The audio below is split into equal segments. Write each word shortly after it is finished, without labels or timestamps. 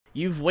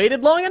You've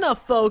waited long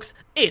enough, folks.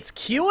 It's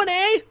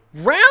Q&A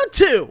round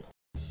 2.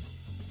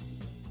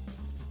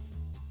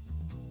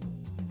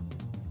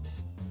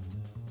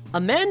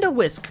 Amanda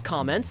Whisk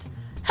comments,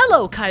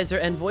 "Hello,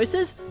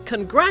 KyzerAndTheVoices.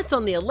 Congrats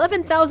on the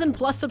 11,000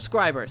 plus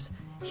subscribers.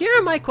 Here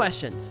are my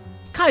questions.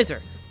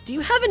 Kyzer, do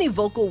you have any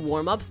vocal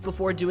warm-ups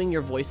before doing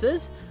your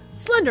voices?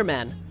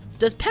 Slenderman,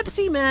 does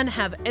Pepsi Man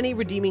have any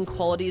redeeming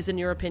qualities in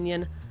your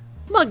opinion?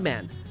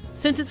 Mugman,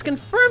 since it's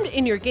confirmed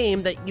in your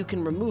game that you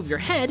can remove your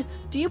head,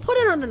 do you put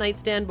it on a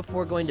nightstand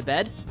before going to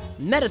bed?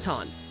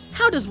 Metaton,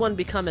 how does one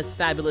become as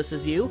fabulous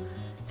as you?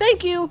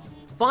 Thank you.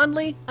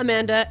 Fondly,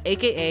 Amanda,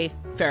 aka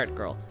Ferret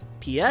Girl.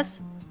 P.S.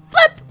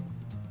 Flip!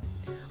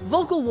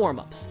 Vocal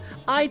warm-ups.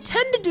 I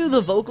tend to do the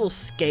vocal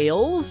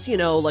scales, you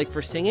know, like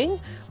for singing,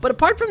 but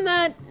apart from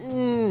that,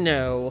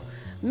 no.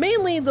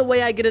 Mainly the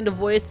way I get into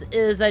voice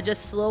is I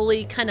just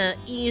slowly kind of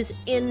ease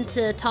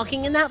into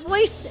talking in that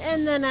voice,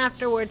 and then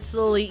afterwards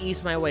slowly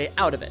ease my way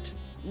out of it.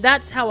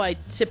 That's how I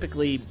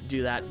typically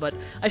do that, but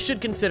I should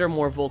consider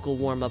more vocal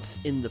warm-ups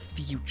in the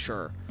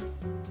future.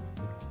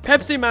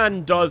 Pepsi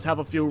Man does have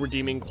a few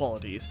redeeming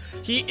qualities.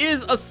 He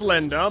is a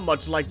Slender,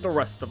 much like the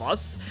rest of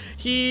us.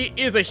 He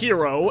is a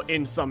hero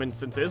in some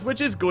instances, which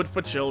is good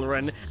for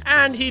children,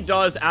 and he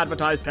does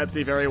advertise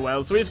Pepsi very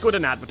well, so he's good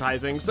in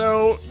advertising.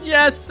 So,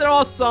 yes, there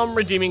are some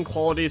redeeming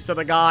qualities to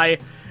the guy.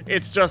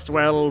 It's just,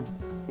 well,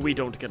 we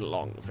don't get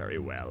along very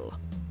well.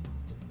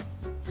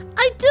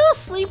 I do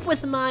sleep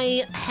with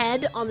my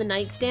head on the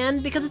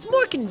nightstand because it's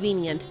more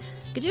convenient.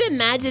 Could you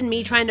imagine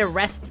me trying to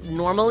rest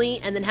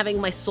normally and then having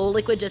my soul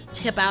liquid just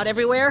tip out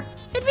everywhere?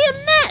 It'd be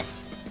a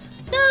mess!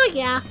 So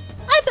yeah,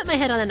 I put my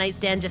head on the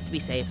nightstand just to be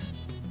safe.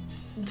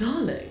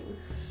 Darling,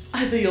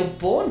 either you're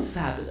born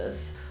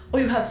fabulous,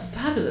 or you have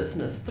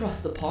fabulousness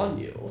thrust upon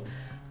you.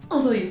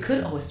 Although you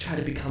could always try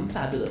to become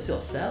fabulous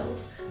yourself.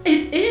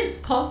 It is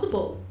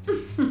possible.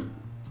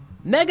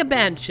 Mega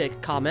Band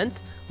Chick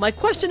comments, "My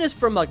question is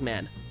for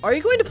Mugman. Are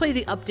you going to play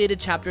the updated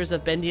chapters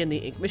of Bendy and the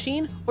Ink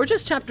Machine, or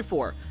just Chapter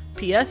 4?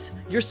 P.S.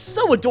 You're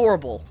so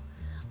adorable."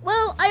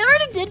 Well, I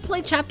already did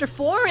play Chapter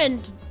 4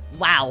 and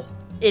wow,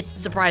 it's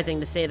surprising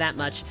to say that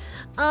much.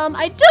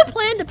 I do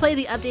plan to play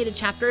the updated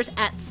chapters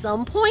at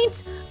some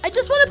point. I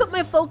just want to put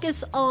my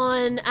focus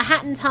on A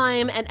Hat in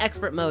Time and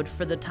Expert Mode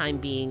for the time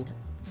being.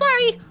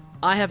 Sorry!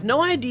 I have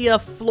no idea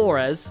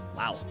Flores,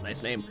 wow,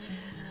 nice name,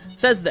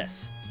 says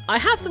this. "I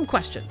have some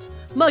questions.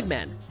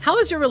 Mugman, how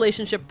is your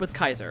relationship with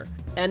Kyzer?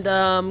 And,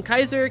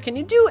 Kyzer, can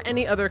you do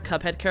any other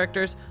Cuphead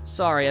characters?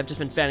 Sorry, I've just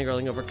been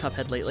fangirling over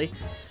Cuphead lately.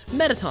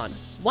 Metaton,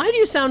 why do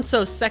you sound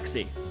so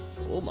sexy?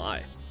 Oh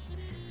my."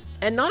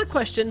 And not a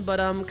question, but,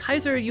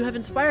 Kyzer, you have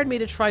inspired me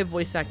to try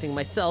voice acting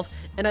myself,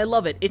 and I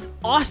love it. It's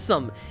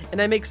awesome!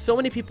 And I make so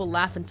many people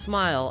laugh and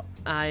smile.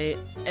 I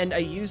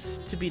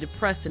used to be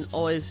depressed and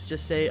always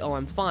just say, "Oh,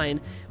 I'm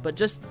fine," but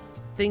just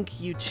think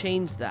you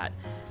changed that.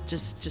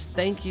 Just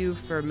thank you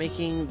for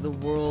making the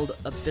world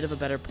a bit of a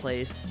better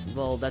place.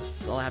 Well,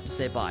 that's all I have to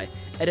say. Bye.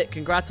 Edit,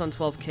 congrats on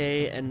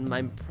 12K, and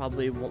mine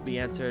probably won't be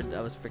answered.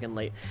 I was freaking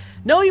late.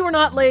 No, you were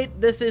not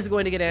late. This is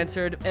going to get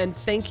answered, and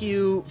thank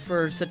you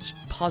for such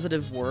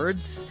positive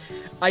words.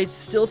 I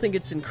still think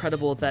it's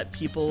incredible that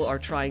people are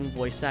trying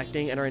voice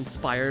acting and are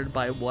inspired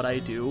by what I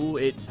do.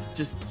 It's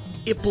just,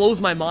 it blows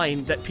my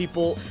mind that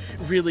people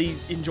really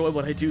enjoy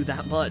what I do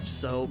that much,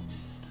 so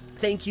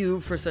thank you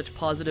for such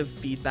positive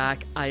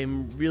feedback.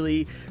 I'm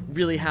really,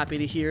 really happy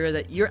to hear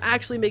that you're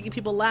actually making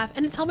people laugh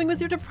and it's helping with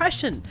your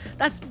depression.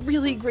 That's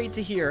really great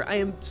to hear. I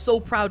am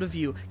so proud of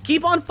you.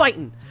 Keep on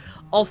fighting.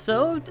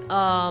 Also,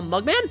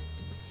 Mugman?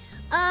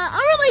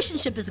 Our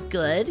relationship is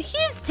good. He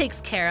takes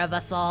care of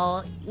us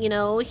all. You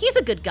know, he's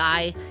a good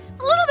guy.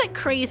 A little bit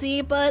crazy,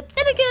 but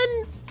then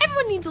again,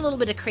 everyone needs a little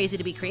bit of crazy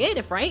to be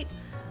creative, right?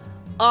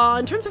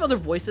 In terms of other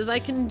voices I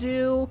can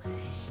do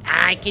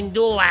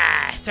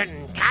a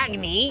certain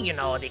Cagni, you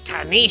know, the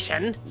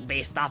Carnation,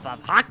 based off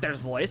of Hector's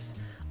voice.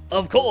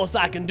 Of course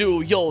I can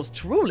do yours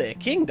truly,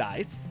 King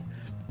Dice,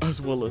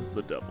 as well as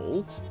the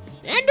devil.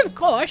 And of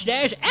course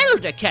there's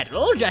Elder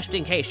Kettle, just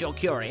in case you're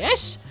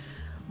curious.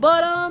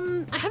 But,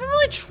 I haven't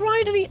really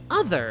tried any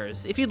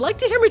others. If you'd like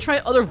to hear me try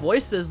other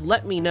voices,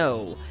 let me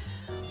know.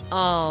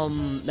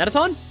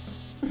 Metaton?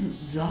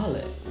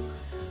 Darling,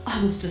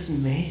 I was just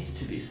made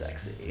to be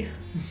sexy.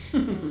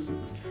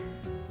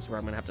 Where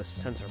I'm gonna have to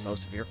censor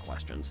most of your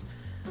questions.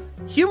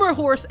 Humor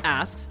Horse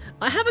asks,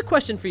 "I have a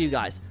question for you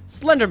guys.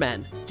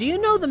 Slenderman, do you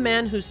know the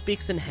man who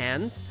speaks in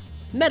hands?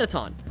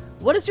 Metaton,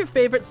 what is your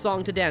favorite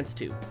song to dance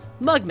to?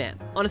 Mugman,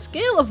 on a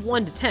scale of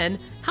 1 to 10,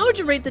 how would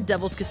you rate the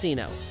Devil's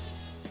Casino?"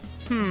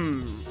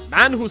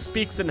 Man who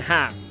speaks in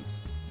hands.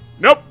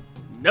 Nope,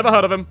 never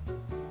heard of him.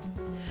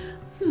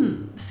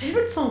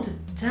 Favorite song to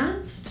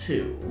dance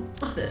to?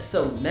 Oh, there's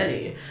so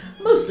many.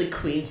 Mostly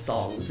Queen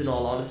songs, in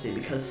all honesty,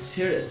 because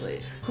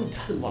seriously, who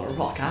doesn't want to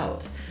rock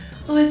out?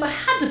 Though if I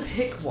had to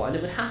pick one,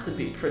 it would have to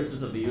be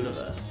Princess of the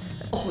Universe.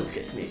 It always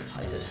gets me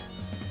excited.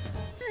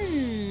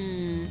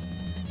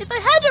 If I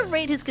had to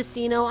rate his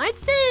casino, I'd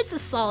say it's a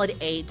solid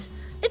 8.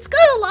 It's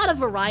got a lot of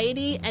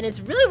variety, and it's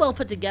really well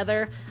put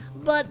together,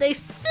 but they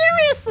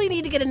seriously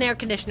need to get an air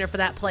conditioner for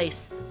that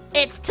place.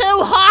 It's too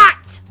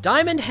hot!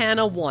 Diamond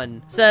Hannah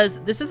 1 says,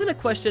 this isn't a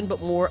question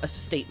but more a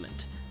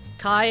statement.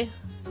 Kai,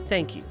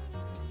 thank you.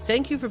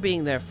 Thank you for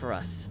being there for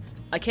us.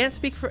 I can't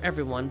speak for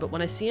everyone, but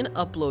when I see an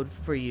upload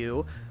for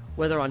you,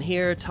 whether on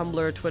here,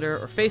 Tumblr, Twitter,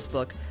 or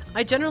Facebook,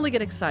 I generally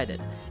get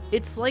excited.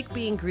 It's like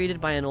being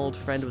greeted by an old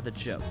friend with a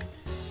joke.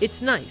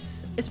 It's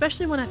nice,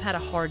 especially when I've had a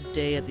hard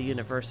day at the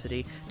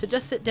university, to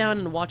just sit down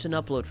and watch an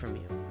upload from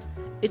you.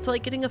 It's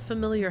like getting a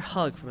familiar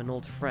hug from an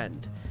old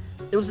friend.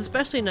 It was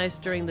especially nice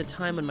during the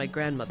time when my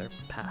grandmother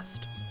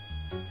passed.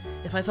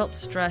 If I felt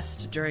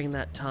stressed during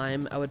that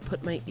time, I would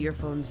put my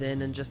earphones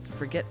in and just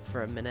forget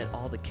for a minute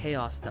all the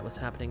chaos that was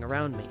happening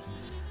around me.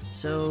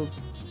 So,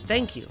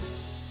 thank you.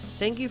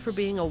 Thank you for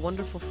being a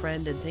wonderful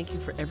friend, and thank you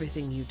for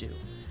everything you do.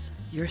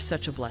 You're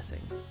such a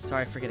blessing.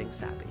 Sorry for getting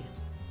sappy.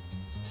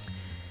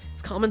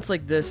 It's comments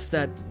like this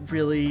that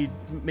really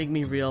make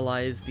me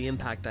realize the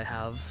impact I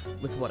have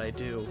with what I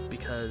do,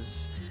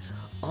 because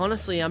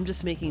honestly, I'm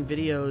just making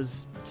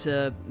videos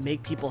to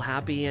make people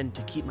happy and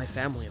to keep my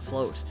family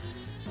afloat.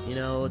 You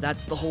know,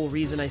 that's the whole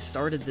reason I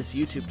started this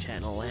YouTube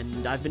channel,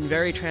 and I've been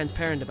very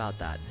transparent about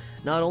that.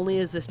 Not only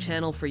is this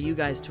channel for you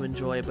guys to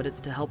enjoy, but it's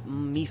to help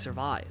me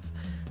survive.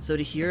 So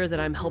to hear that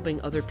I'm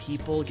helping other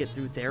people get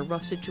through their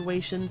rough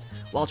situations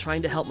while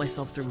trying to help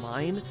myself through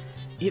mine,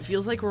 it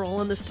feels like we're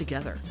all in this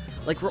together.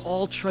 Like we're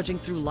all trudging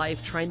through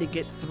life trying to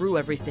get through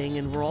everything,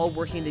 and we're all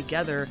working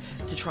together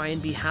to try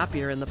and be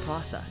happier in the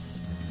process.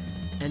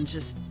 And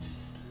just,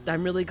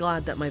 I'm really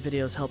glad that my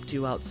videos helped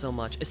you out so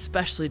much,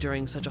 especially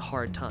during such a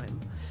hard time.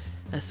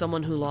 As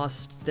someone who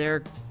lost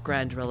their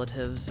grand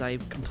relatives, I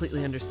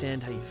completely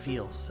understand how you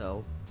feel,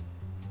 so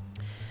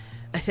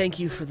I thank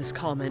you for this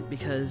comment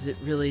because it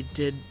really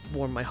did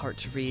warm my heart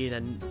to read,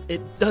 and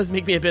it does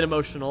make me a bit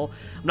emotional.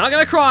 I'm not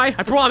gonna cry,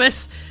 I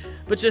promise,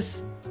 but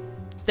just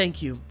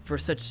thank you for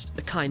such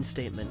a kind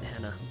statement,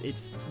 Hannah.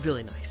 It's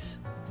really nice.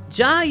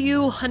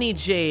 Jayu Honey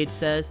Jade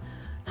says,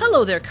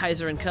 hello there,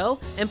 Kyzer and Co.,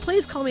 and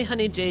please call me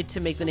Honey Jade to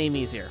make the name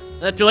easier.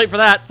 Too late for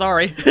that,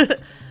 sorry.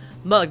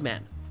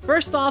 Mugman.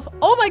 First off,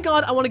 oh my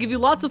god, I want to give you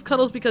lots of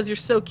cuddles because you're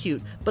so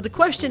cute. But the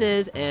question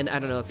is, and I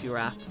don't know if you were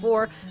asked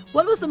before,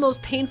 what was the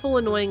most painful,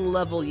 annoying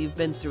level you've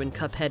been through in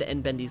Cuphead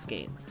and Bendy's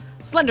game?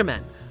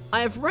 Slenderman. I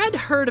have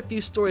heard a few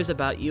stories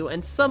about you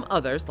and some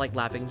others, like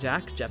Laughing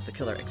Jack, Jeff the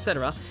Killer,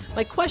 etc.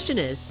 My question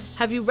is,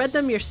 have you read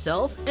them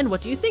yourself, and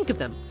what do you think of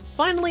them?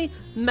 Finally,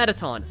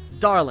 Metaton.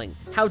 Darling,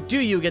 how do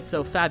you get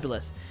so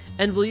fabulous?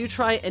 And will you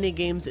try any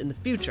games in the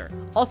future?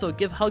 Also,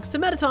 give hugs to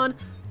Metaton.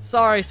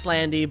 Sorry,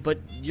 Slandy, but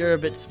you're a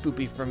bit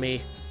spoopy for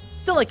me.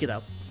 Still like you,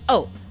 though.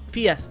 Oh,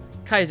 P.S.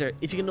 Kyzer,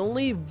 if you can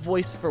only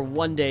voice for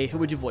one day, who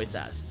would you voice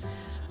as?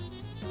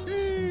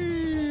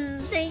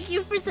 Thank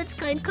you for such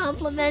kind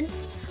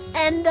compliments.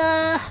 And,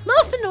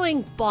 most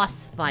annoying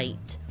boss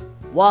fight.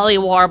 Wally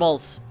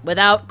Warbles,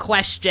 without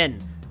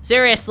question.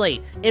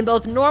 Seriously, in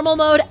both normal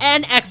mode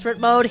and expert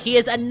mode, he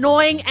is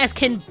annoying as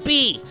can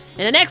be.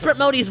 In an expert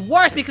mode, he's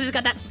worse because he's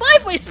got that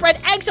 5-way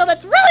spread eggshell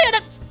that's really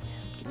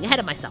getting ahead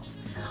of myself.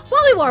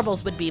 Wally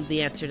Warbles would be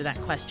the answer to that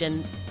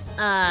question.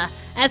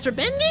 As for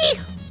Bendy,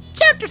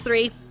 Chapter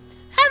 3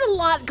 had a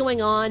lot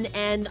going on,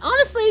 and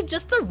honestly,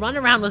 just the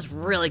runaround was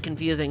really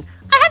confusing.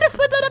 I had to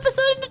split that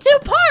episode into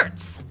 2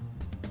 parts.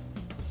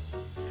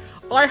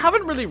 I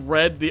haven't really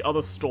read the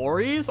other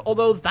stories,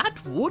 although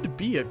that would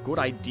be a good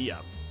idea.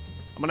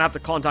 I'm gonna have to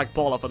contact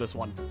Paula for this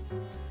one.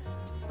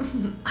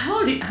 I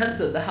already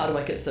answered the how do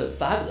I get so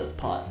fabulous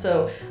part,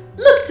 so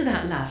look to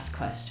that last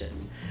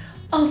question.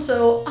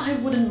 Also, I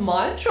wouldn't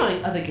mind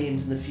trying other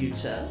games in the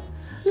future.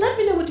 Let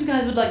me know what you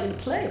guys would like me to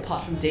play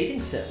apart from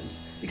dating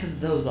sims, because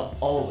those are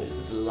always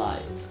a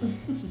delight.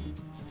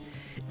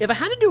 If I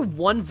had to do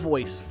one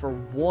voice for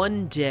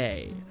one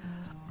day,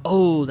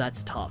 oh,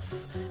 that's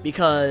tough,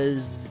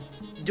 because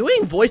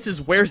doing voices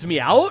wears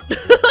me out.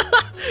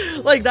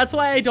 Like, that's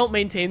why I don't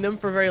maintain them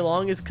for very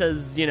long, is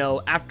because, you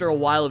know, after a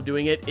while of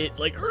doing it, it,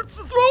 like, hurts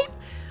the throat.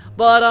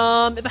 But,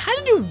 if I had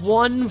to do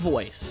one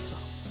voice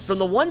from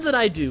the ones that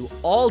I do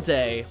all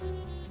day,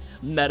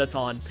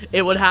 Metaton.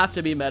 It would have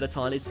to be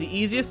Metaton. It's the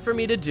easiest for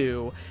me to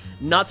do,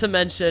 not to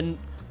mention,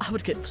 I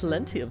would get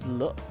plenty of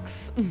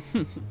looks.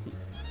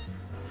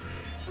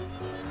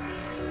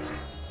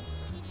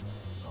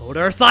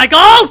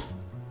 Motorcycles!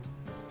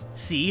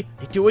 See,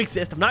 they do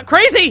exist. I'm not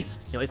crazy!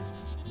 Anyways,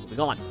 moving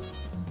on.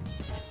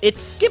 It's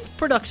Skip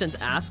Productions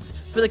asks,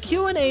 for the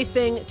Q&A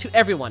thing to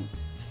everyone,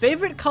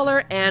 favorite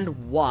color and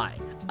why?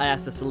 I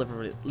asked this to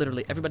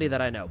literally everybody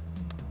that I know.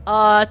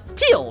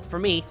 Teal for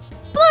me.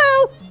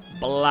 Blue!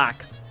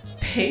 Black.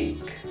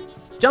 Pink.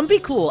 Jumpy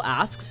Cool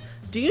asks,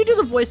 do you do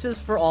the voices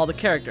for all the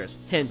characters?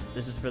 Hint,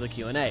 this is for the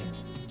Q&A.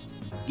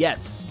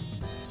 Yes,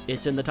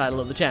 it's in the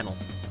title of the channel.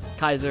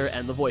 Kyzer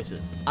and the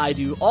Voices. I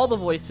do all the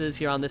voices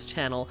here on this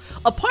channel,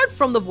 apart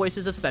from the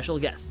voices of special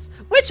guests,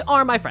 which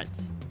are my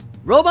friends.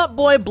 Robot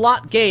Boy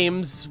Blot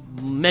Games,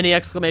 many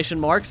exclamation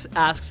marks,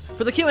 asks,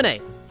 for the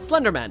Q&A,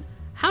 Slenderman,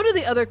 how do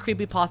the other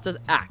creepypastas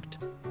act?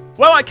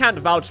 Well, I can't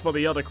vouch for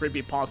the other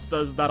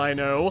creepypastas that I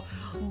know.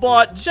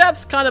 but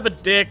Jeff's kind of a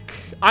dick,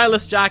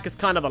 Eyeless Jack is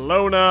kind of a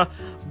loner,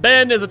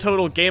 Ben is a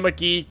total gamer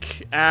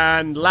geek,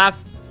 and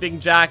Laughing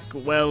Jack,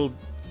 well,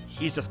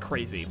 he's just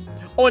crazy.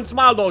 Oh, and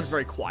Smile Dog's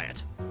very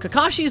quiet.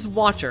 Kakashi's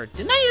Watcher,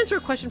 didn't I answer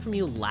a question from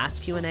you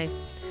last Q&A?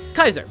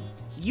 Kyzer,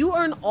 you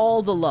earn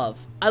all the love.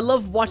 I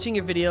love watching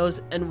your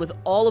videos and with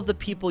all of the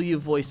people you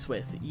voice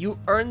with. You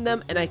earn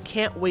them and I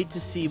can't wait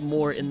to see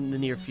more in the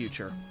near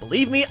future.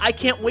 Believe me, I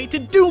can't wait to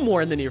do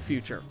more in the near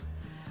future.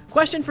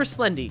 Question for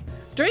Slendy.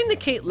 During the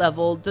K.A.T.V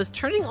level, does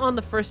turning on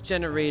the first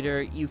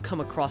generator you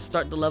come across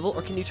start the level,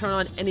 or can you turn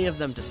on any of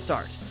them to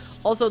start?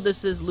 Also,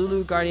 this is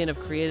Lulu, Guardian of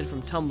Created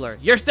from Tumblr.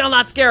 You're still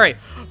not scary!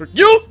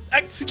 You?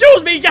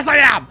 Excuse me, yes I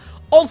am!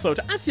 Also,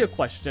 to answer your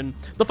question,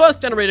 the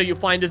first generator you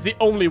find is the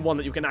only one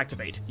that you can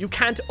activate. You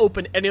can't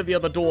open any of the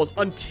other doors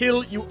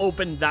until you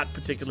open that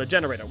particular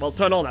generator. Well,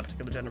 turn on that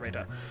particular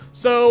generator.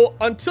 So,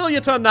 until you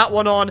turn that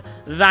one on,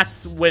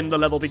 that's when the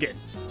level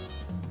begins.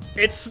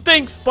 It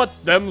stinks, but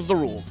them's the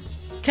rules.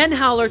 Ken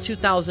Howler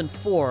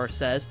 2004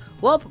 says,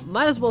 well,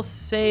 might as well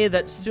say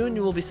that soon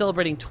you will be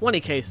celebrating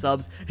 20k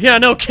subs. Yeah,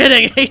 no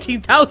kidding,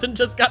 18,000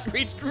 just got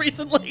reached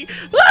recently.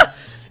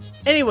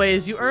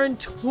 Anyways, you earned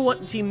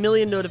 20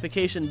 million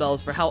notification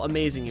bells for how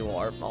amazing you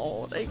are.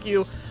 Oh, thank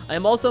you. I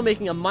am also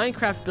making a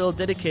Minecraft build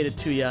dedicated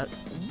to you.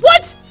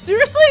 What?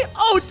 Seriously?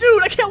 Oh,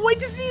 dude, I can't wait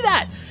to see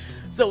that.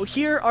 So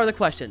here are the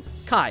questions.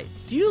 Kai,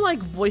 do you like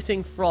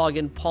voicing Frog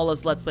in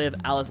Paula's Let's Play of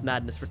Alice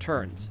Madness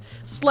Returns?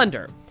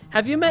 Slender,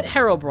 have you met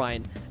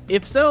Herobrine?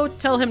 If so,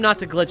 tell him not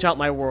to glitch out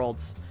my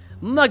worlds.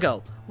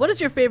 Muggo, what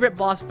is your favorite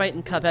boss fight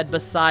in Cuphead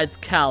besides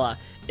Kala?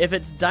 If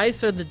it's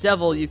Dice or the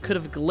Devil, you could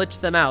have glitched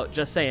them out,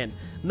 just saying.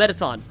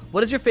 Metaton,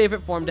 what is your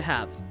favorite form to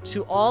have?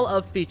 To all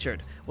of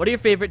featured, what are your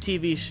favorite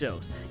TV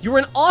shows? You were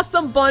an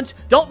awesome bunch,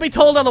 don't be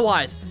told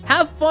otherwise.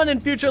 Have fun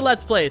in future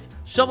Let's Plays.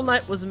 Shovel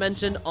Knight was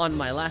mentioned on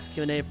my last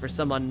Q&A for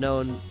some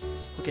unknown,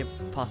 okay,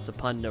 pasta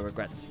pun, no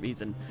regrets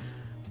reason.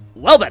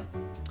 Well then,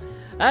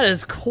 that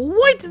is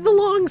quite the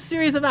long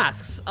series of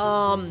asks.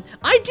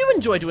 I do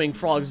enjoy doing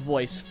Frog's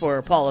voice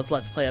for Paula's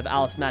Let's Play of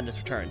Alice Madness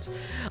Returns.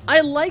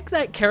 I like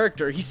that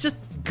character, he's just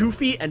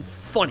goofy and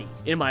funny,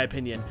 in my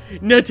opinion.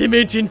 Not to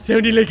mention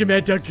sounding like a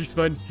Mad Dr.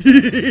 Spawn.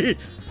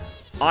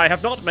 I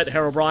have not met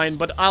Herobrine,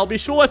 but I'll be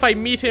sure if I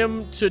meet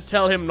him to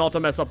tell him not to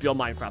mess up your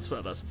Minecraft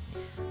servers.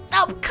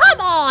 Oh,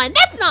 come on!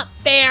 That's not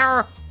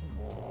fair!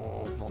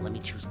 Oh, well, let me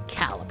choose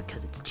Kala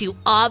because it's too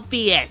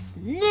obvious.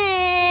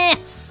 Nah!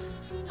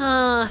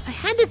 If I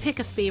had to pick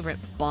a favorite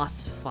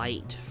boss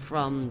fight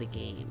from the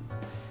game.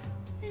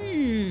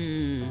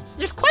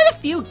 There's quite a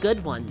few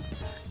good ones.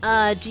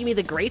 Jimmy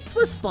the Greats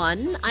was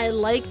fun. I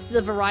liked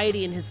the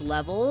variety in his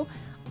level.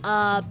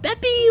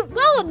 Beppy,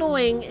 well,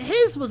 annoying.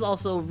 His was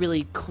also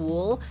really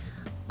cool.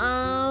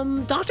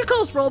 Dr.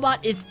 Cole's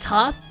robot is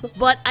tough,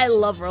 but I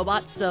love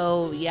robots,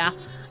 so yeah.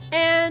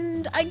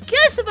 And I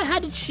guess if I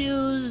had to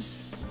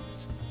choose,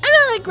 I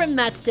really like Grim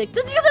Matchstick,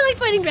 just because I like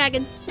fighting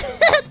dragons.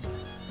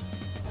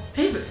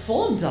 Favorite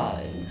form,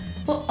 darling?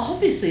 Well,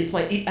 obviously it's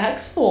my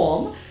EX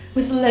form.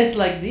 With legs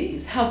like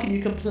these, how can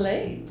you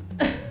complain?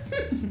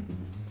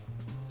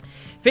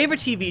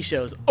 Favorite TV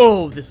shows?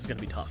 Oh, this is gonna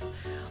be tough.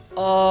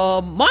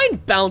 Mine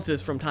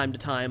bounces from time to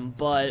time,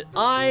 but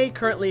I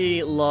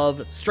currently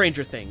love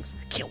Stranger Things.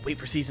 Can't wait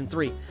for season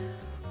 3.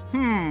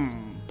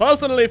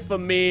 Personally for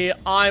me,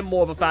 I'm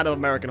more of a fan of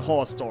American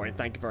Horror Story,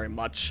 thank you very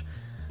much.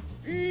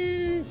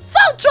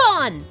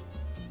 Voltron!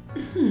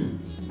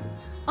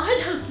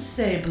 I'd have to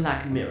say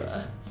Black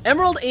Mirror.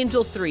 Emerald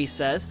Angel 3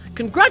 says,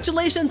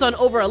 congratulations on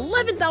over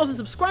 11,000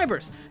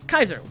 subscribers!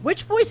 Kyzer,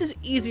 which voice is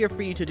easier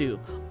for you to do?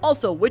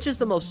 Also, which is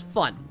the most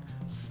fun?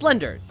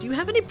 Slender, do you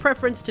have any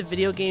preference to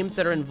video games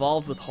that are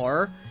involved with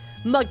horror?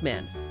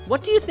 Mugman,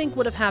 what do you think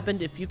would have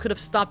happened if you could have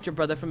stopped your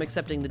brother from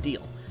accepting the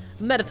deal?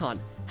 Metaton,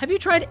 have you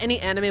tried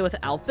any anime with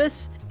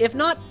Alphys? If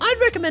not, I'd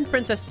recommend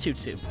Princess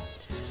Tutu.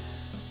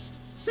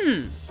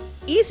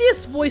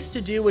 Easiest voice to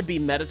do would be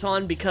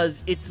Metaton because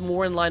it's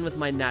more in line with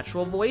my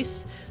natural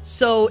voice,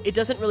 so it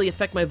doesn't really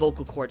affect my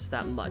vocal cords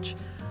that much.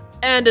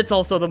 And it's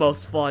also the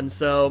most fun,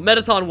 so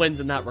Metaton wins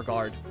in that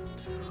regard.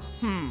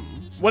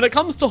 When it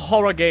comes to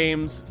horror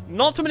games,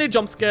 not too many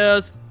jump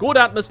scares, good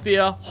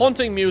atmosphere,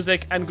 haunting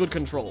music, and good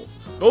controls.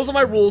 Those are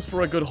my rules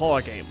for a good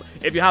horror game.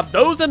 If you have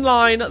those in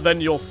line,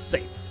 then you're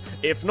safe.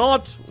 If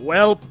not,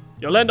 well,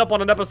 you'll end up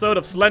on an episode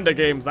of Slender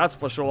Games, that's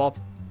for sure.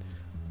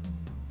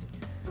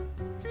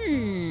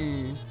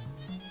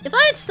 If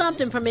I had stopped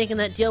him from making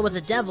that deal with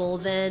the devil,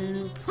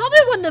 then probably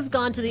wouldn't have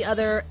gone to the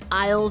other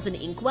Isles in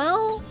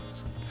Inkwell.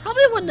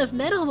 Probably wouldn't have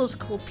met all those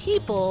cool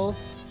people.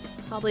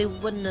 Probably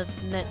wouldn't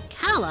have met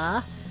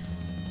Kala.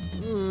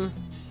 You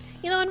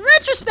know, in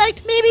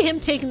retrospect, maybe him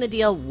taking the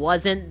deal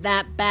wasn't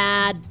that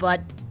bad,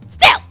 but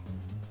still!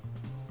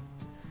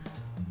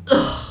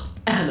 Ugh,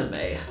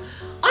 anime.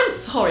 I'm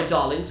sorry,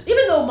 darlings.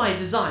 Even though my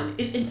design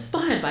is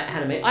inspired by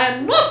anime, I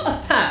am not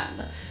a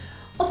fan.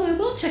 Although I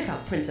will check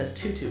out Princess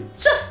Tutu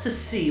just to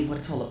see what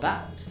it's all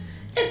about.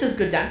 If there's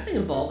good dancing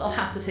involved, I'll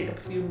have to take up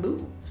a few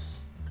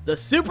moves. the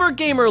Super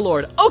Gamer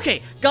Lord.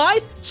 Okay,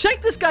 guys,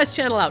 check this guy's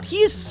channel out. He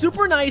is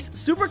super nice,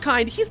 super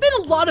kind. He's made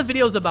a lot of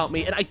videos about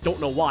me, and I don't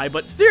know why,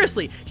 but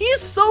seriously, he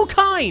is so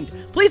kind.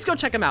 Please go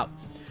check him out.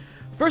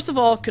 First of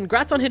all,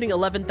 congrats on hitting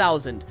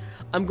 11,000.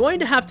 I'm going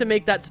to have to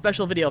make that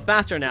special video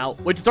faster now,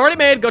 which is already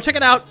made. Go check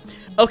it out.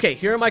 Okay,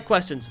 here are my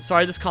questions.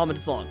 Sorry this comment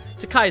is long.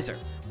 To Kyzer,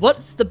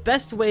 what's the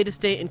best way to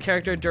stay in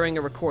character during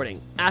a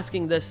recording?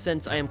 Asking this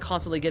since I am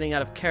constantly getting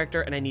out of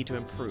character and I need to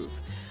improve.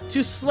 To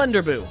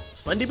Slenderboo.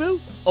 Slendyboo?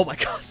 Oh my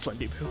god,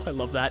 Slendyboo. I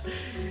love that.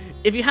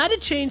 If you had to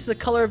change the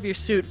color of your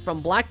suit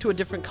from black to a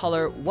different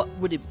color, what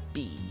would it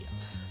be?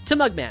 To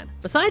Mugman.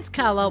 Besides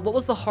Kala, what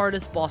was the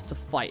hardest boss to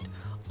fight?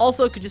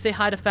 Also, could you say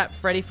hi to Fat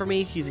Freddy for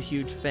me? He's a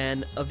huge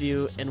fan of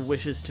you and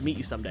wishes to meet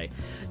you someday.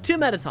 To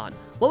Metaton.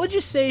 What would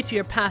you say to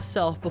your past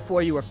self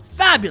before you were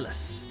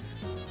fabulous?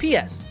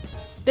 P.S.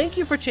 Thank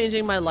you for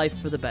changing my life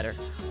for the better.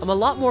 I'm a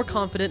lot more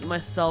confident in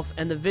myself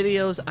and the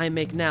videos I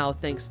make now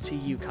thanks to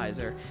you,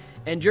 Kyzer.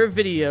 And your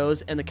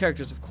videos and the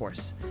characters, of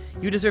course.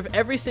 You deserve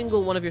every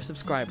single one of your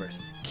subscribers.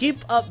 Keep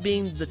up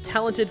being the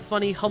talented,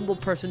 funny, humble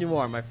person you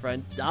are, my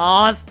friend.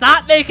 Oh,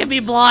 stop making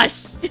me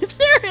blush!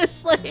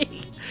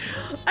 Seriously!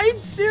 I'm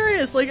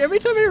serious. Like, every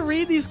time I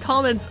read these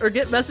comments or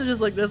get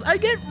messages like this, I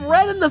get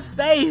red in the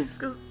face.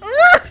 Because,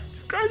 you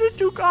guys are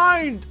too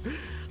kind.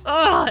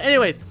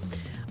 Anyways.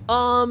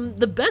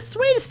 The best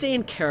way to stay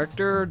in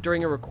character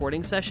during a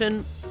recording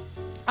session,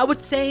 I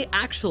would say,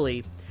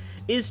 actually,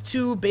 is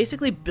to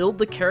basically build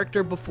the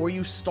character before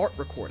you start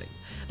recording.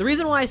 The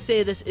reason why I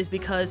say this is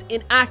because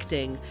in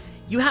acting,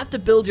 you have to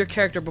build your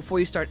character before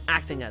you start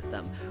acting as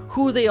them.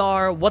 Who they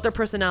are, what their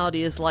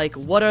personality is like,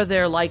 what are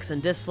their likes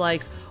and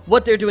dislikes,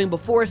 what they're doing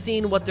before a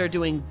scene, what they're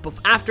doing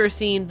after a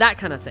scene, that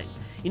kind of thing.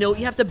 You know,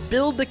 you have to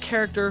build the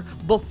character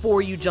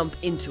before you jump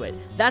into it.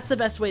 That's the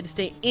best way to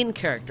stay in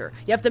character.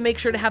 You have to make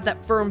sure to have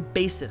that firm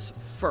basis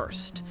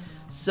first.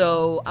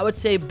 So I would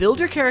say build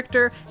your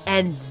character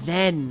and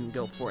then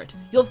go for it.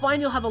 You'll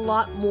find you'll have a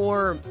lot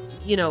more,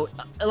 you know,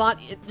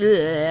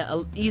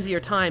 a easier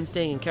time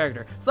staying in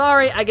character.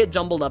 Sorry, I get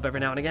jumbled up every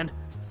now and again.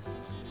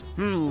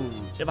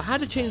 If I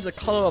had to change the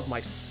color of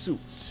my suit,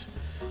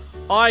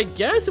 I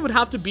guess it would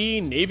have to be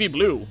navy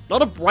blue.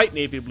 Not a bright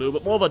navy blue,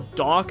 but more of a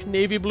dark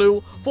navy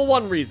blue for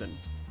one reason.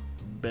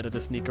 Better to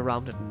sneak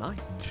around at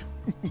night.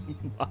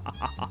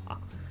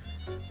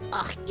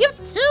 Ugh, you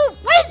too!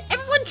 Why is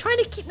everyone trying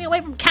to keep me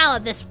away from Cal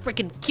in this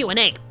freaking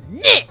Q&A?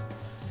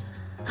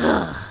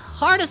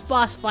 Hardest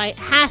boss fight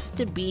has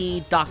to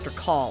be Dr.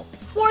 Call,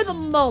 for the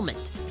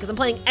moment, because I'm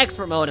playing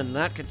expert mode and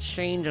that could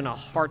change in a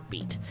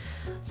heartbeat.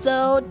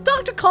 So,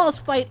 Dr. Call's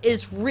fight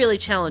is really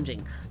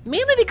challenging,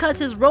 mainly because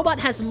his robot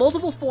has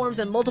multiple forms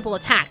and multiple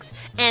attacks,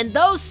 and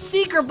those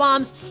seeker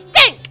bombs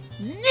stink!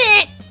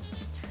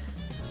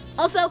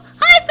 Also,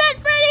 hi Fat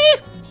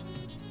Freddy!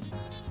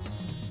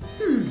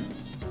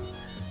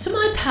 To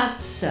my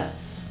past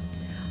self,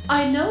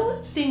 I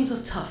know things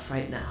are tough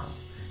right now.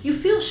 You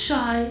feel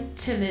shy,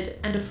 timid,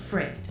 and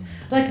afraid,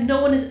 like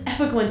no one is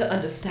ever going to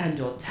understand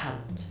your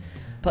talent.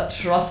 But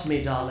trust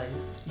me, darling,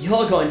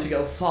 you're going to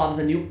go farther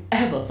than you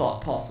ever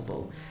thought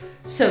possible.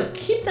 So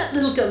keep that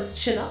little ghost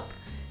chin up,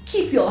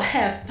 keep your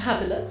hair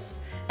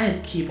fabulous,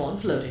 and keep on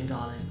floating,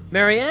 darling.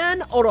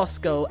 Marianne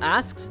Orozco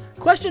asks,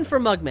 question for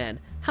Mugman.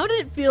 How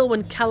did it feel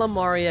when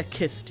Calamaria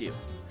kissed you?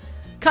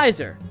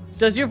 Kyzer,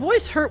 does your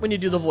voice hurt when you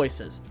do the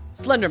voices?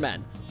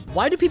 Slenderman,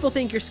 why do people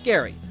think you're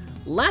scary?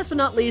 Last but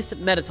not least,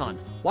 Metaton,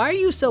 why are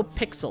you so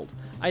pixeled?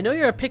 I know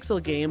you're a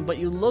pixel game, but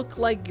you look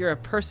like you're a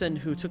person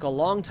who took a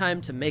long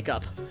time to make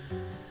up.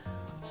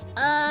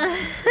 Have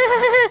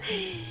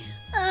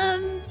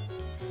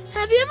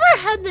you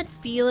ever had that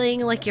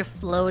feeling like you're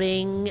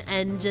floating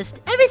and just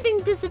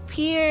everything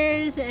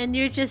disappears and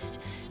you're just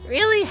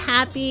really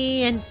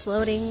happy and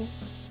floating?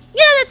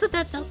 Yeah, that's what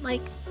that felt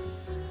like.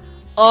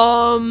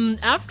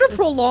 After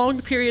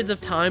prolonged periods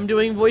of time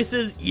doing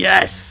voices,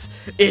 yes,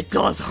 it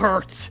does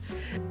hurt.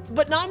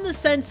 But not in the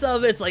sense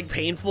of it's like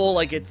painful,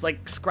 like it's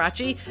like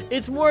scratchy.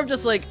 It's more of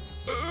just like,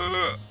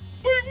 my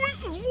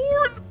voice is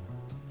worn.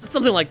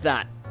 Something like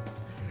that.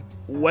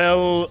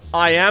 Well,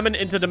 I am an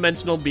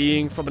interdimensional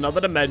being from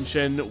another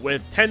dimension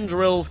with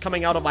tendrils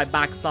coming out of my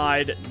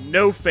backside,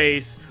 no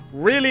face,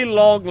 really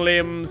long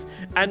limbs,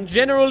 and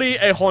generally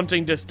a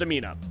haunting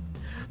misdemeanor.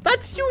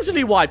 That's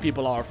usually why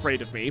people are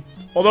afraid of me,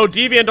 although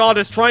DeviantArt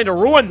is trying to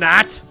ruin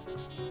that.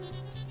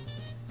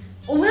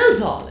 Well,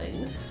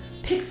 darling,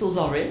 pixels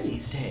are in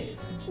these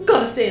days.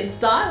 Gotta stay in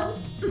style.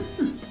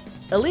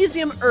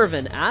 Elysium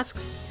Irvin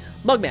asks,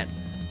 Mugman,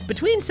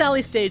 between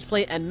Sally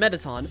Stageplay and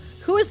Metaton,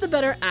 who is the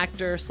better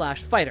actor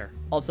slash fighter?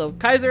 Also,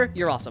 Kyzer,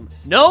 you're awesome.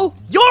 No,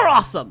 you're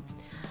awesome!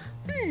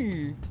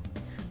 I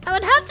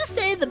would have to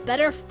say the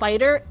better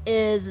fighter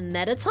is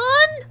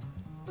Metaton?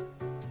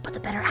 But the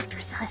better actor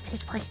is Sally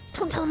Stageplay.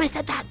 Don't tell him I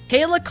said that.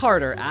 Kayla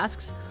Carter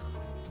asks,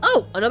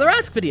 oh, another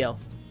Ask video.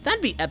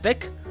 That'd be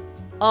epic.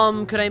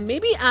 Could I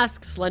maybe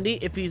ask Slendy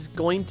if he's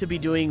going to be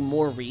doing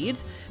more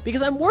reads?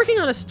 Because I'm working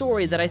on a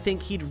story that I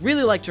think he'd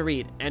really like to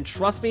read, and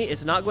trust me,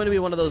 it's not going to be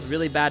one of those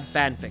really bad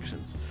fan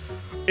fictions.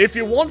 If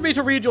you want me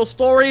to read your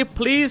story,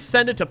 please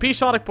send it to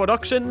P-Shotic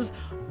Productions.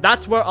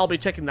 That's where I'll be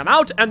checking them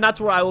out, and that's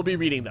where I will be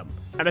reading them.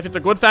 And if it's a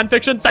good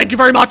fanfiction, thank you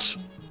very much!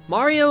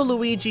 Mario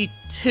Luigi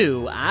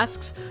 2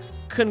 asks,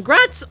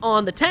 congrats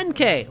on the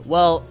 10K.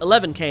 Well,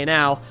 11K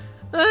now.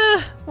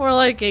 More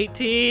like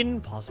 18,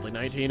 possibly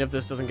 19 if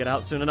this doesn't get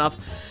out soon enough.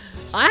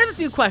 I have a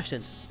few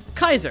questions.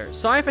 Kyzer,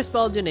 sorry if I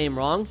spelled your name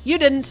wrong. You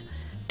didn't.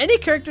 Any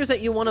characters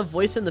that you want to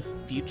voice in the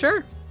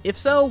future? If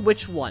so,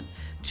 which one?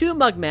 2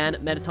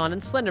 Mugman, Mettaton,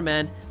 and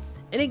Slenderman.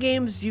 Any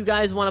games you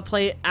guys want to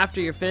play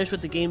after you're finished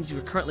with the games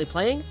you're currently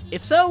playing?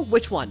 If so,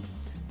 which one?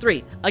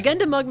 3. Again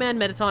to Mugman,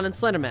 Mettaton, and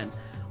Slenderman.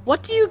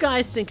 What do you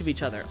guys think of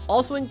each other?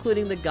 Also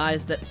including the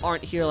guys that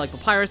aren't here like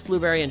Papyrus,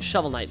 Blueberry, and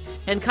Shovel Knight.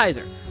 And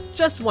Kyzer.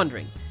 Just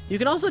wondering. You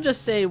can also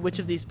just say which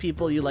of these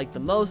people you like the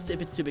most if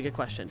it's too big a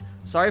question.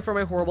 Sorry for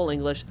my horrible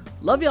English.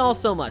 Love you all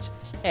so much.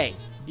 Hey,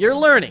 you're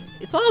learning.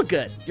 It's all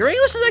good. Your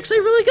English is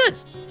actually really good.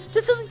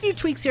 Just a few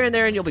tweaks here and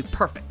there and you'll be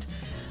perfect.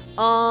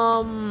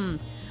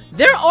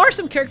 There are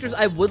some characters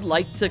I would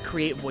like to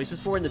create voices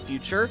for in the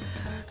future.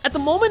 At the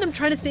moment, I'm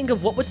trying to think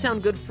of what would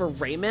sound good for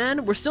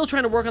Rayman. We're still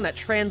trying to work on that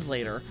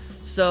translator.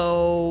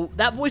 So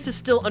that voice is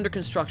still under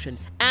construction,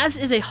 as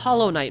is a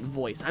Hollow Knight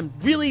voice. I'm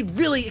really,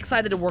 really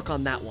excited to work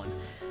on that one.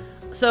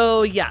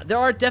 So yeah, there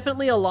are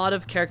definitely a lot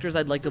of characters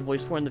I'd like to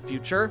voice for in the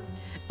future.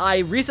 I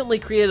recently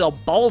created a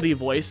Baldi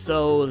voice,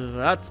 so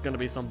that's going to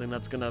be something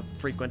that's going to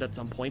frequent at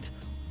some point.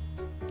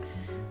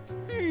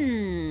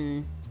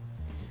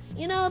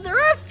 You know, there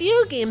are a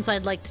few games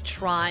I'd like to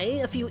try.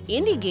 A few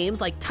indie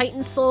games like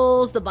Titan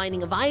Souls, The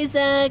Binding of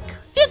Isaac,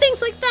 a few things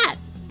like that.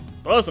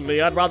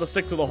 Personally, I'd rather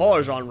stick to the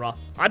horror genre.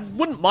 I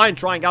wouldn't mind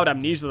trying out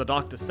Amnesia the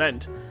Dark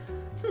Descent.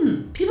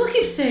 People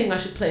keep saying I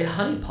should play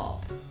Honey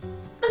Pop.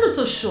 I'm not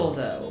so sure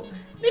though.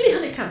 Maybe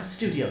Honeycomb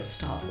Studio to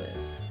start with.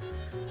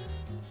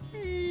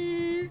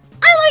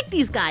 I like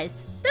these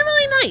guys. They're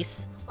really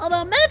nice.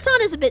 Although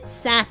Mettaton is a bit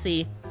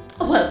sassy.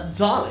 Well,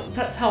 darling,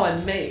 that's how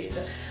I'm made.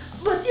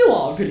 But you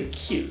are really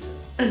cute.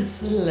 And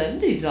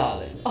slendy,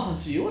 darling.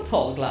 Aren't you a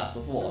tall glass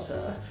of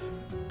water?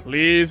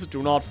 Please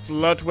do not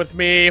flirt with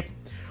me.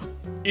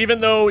 Even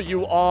though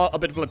you are a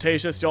bit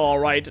flirtatious, you're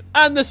alright.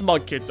 And this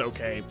mug kid's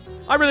okay.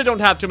 I really don't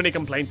have too many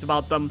complaints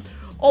about them.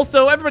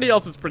 Also, everybody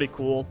else is pretty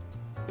cool.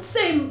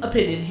 Same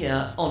opinion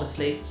here,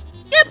 honestly.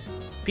 Yep.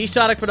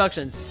 P-Shotic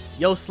Productions.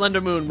 Yo,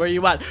 Slender Moon, where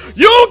you at?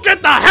 You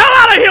get the hell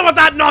out of here with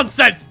that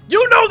nonsense!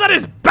 You know that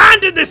is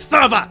banned in this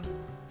server!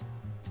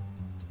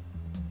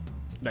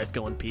 Nice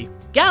going, P.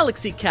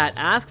 Galaxy Cat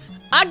asks,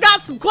 I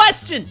got some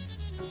questions!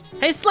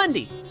 Hey,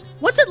 Slendy,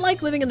 what's it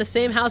like living in the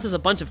same house as a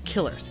bunch of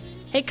killers?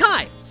 Hey,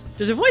 Kai,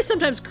 does your voice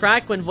sometimes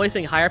crack when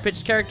voicing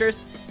higher-pitched characters?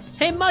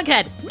 Hey,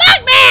 Mughead,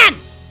 Mugman!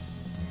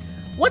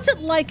 What's it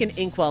like in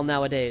Inkwell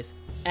nowadays?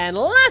 And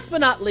last but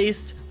not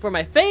least, for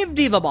my fave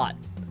Divabot,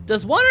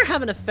 does water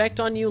have an effect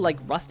on you like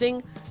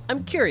rusting?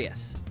 I'm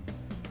curious.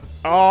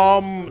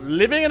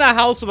 Living in a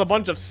house with a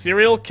bunch of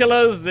serial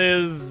killers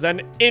is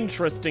an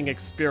interesting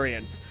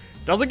experience.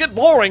 Doesn't get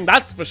boring,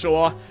 that's for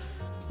sure.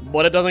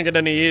 But it doesn't get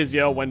any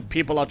easier when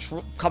people are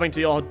coming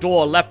to your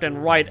door left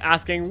and right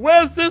asking,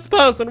 where's this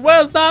person?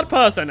 Where's that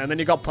person? And then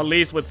you got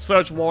police with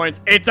search warrants.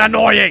 It's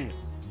annoying!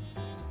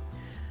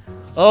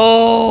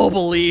 Oh,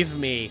 believe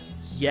me.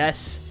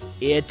 Yes,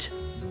 it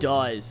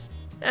does.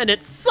 And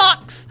it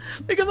sucks!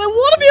 Because I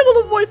want to be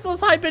able to voice those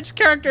high-pitched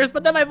characters,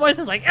 but then my voice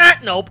is like,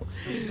 nope.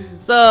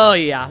 So,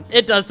 yeah,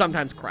 it does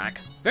sometimes crack.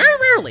 Very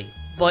rarely,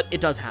 but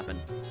it does happen.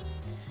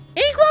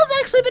 Inkwell's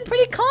actually been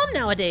pretty calm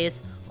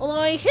nowadays. Although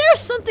I hear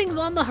something's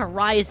on the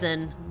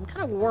horizon. I'm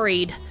kind of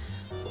worried.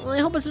 Well, I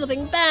hope it's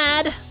nothing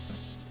bad.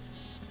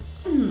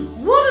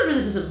 Water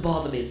really doesn't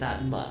bother me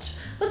that much.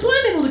 That's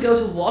why I'm able to go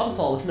to a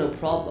waterfall with no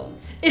problem.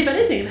 If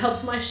anything, it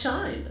helps my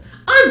shine.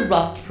 I'm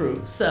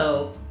rust-proof,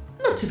 so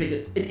not too big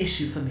an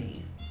issue for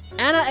me.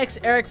 Anna X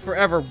Eric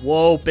Forever,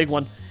 whoa, big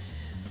one.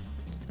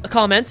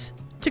 Comments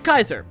to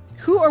Kyzer.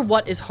 Who or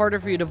what is harder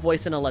for you to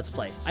voice in a Let's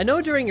Play? I know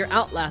during your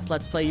Outlast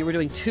Let's Play you were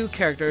doing 2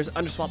 characters,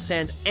 Underswap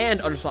Sands and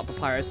Underswap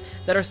Papyrus,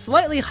 that are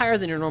slightly higher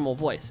than your normal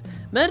voice.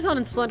 Mettaton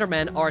and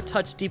Slenderman are a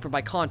touch deeper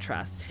by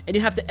contrast, and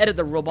you have to edit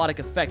the robotic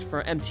effect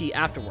for MT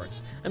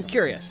afterwards. I'm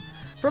curious.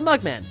 For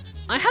Mugman,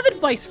 I have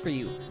advice for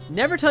you.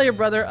 Never tell your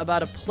brother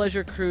about a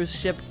pleasure cruise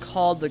ship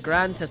called the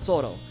Gran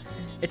Tesoro.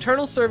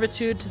 Eternal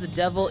servitude to the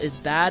devil is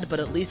bad, but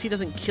at least he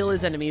doesn't kill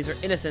his enemies or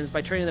innocents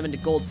by turning them into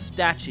gold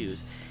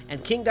statues.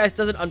 And King Dice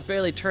doesn't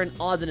unfairly turn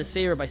odds in his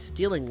favor by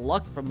stealing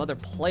luck from other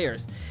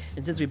players.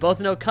 And since we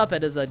both know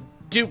Cuphead is a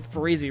dupe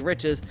for easy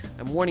riches,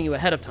 I'm warning you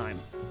ahead of time.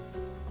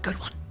 Good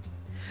one.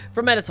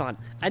 For Mettaton,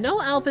 I know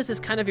Alphys is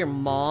kind of your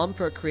mom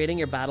for creating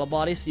your battle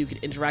body so you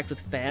could interact with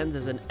fans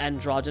as an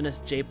androgynous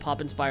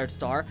J-pop inspired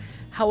star.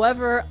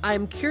 However,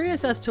 I'm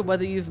curious as to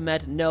whether you've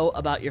met Know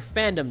about your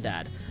fandom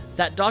dad.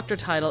 That doctor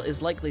title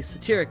is likely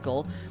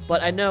satirical,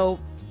 but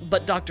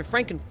Dr.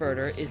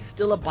 Frankenfurter is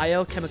still a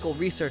biochemical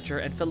researcher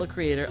and fellow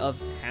creator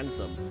of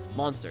handsome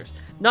monsters.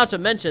 Not to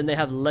mention they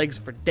have legs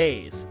for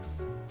days.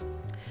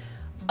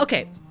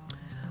 Okay.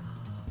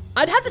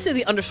 I'd have to say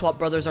the Underswap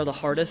brothers are the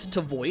hardest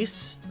to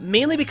voice,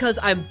 mainly because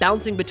I'm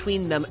bouncing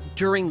between them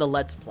during the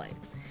Let's Play.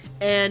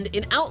 And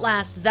in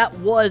Outlast, that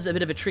was a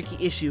bit of a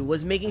tricky issue,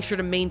 was making sure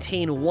to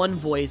maintain one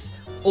voice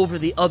over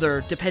the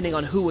other depending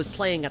on who was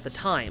playing at the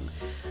time.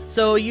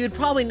 So you'd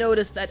probably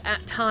notice that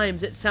at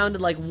times it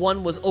sounded like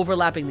one was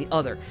overlapping the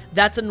other.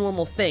 That's a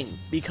normal thing,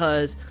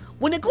 because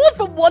when it goes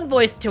from one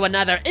voice to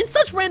another in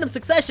such random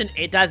succession,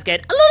 it does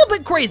get a little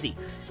bit crazy.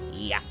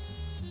 Yeah.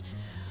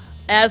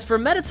 As for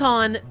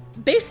Metaton,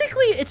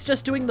 basically it's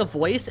just doing the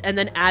voice and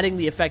then adding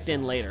the effect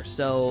in later,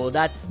 so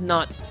that's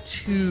not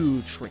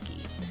too tricky.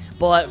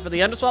 But for the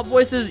Underswap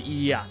voices,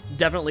 yeah,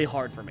 definitely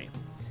hard for me.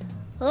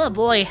 Oh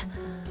boy.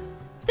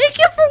 Thank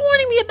you for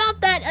warning me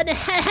about that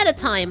ahead of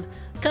time.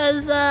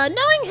 Because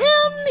knowing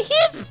him,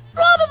 he'd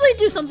probably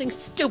do something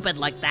stupid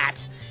like that.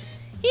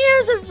 He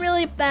has a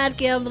really bad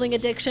gambling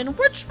addiction.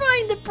 We're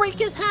trying to break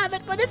his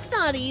habit, but it's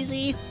not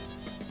easy.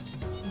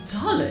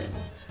 Darling,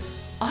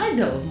 I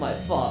know of my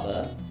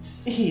father.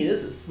 He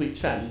is a sweet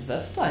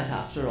transvestite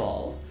after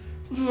all.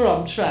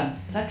 From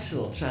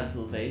transsexual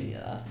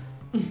Transylvania.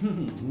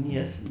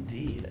 Yes,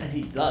 indeed. And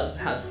he does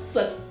have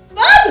such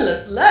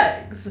fabulous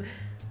legs.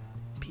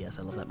 P.S.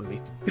 I love that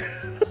movie.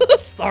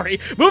 Sorry,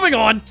 moving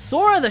on.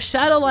 Sora the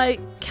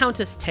Shadowlight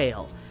Countess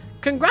Tale.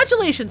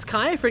 Congratulations,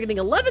 Kai, for getting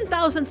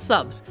 11,000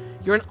 subs.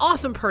 You're an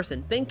awesome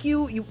person. Thank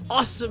you, you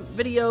awesome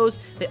videos.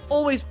 They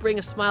always bring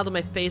a smile to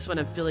my face when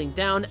I'm feeling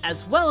down,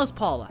 as well as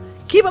Paula.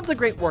 Keep up the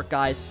great work,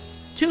 guys.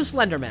 To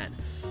Slenderman.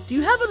 Do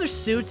you have other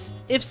suits?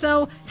 If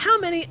so, how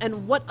many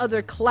and what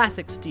other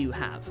classics do you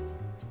have?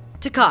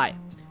 To Kai.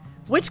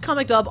 Which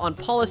comic dub on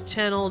Paula's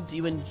channel do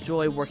you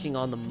enjoy working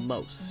on the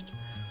most?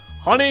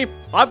 Honey,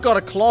 I've got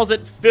a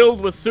closet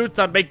filled with suits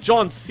that make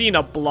John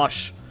Cena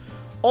blush.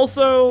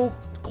 Also,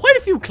 quite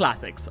a few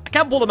classics. I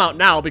can't pull them out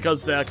now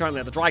because they're currently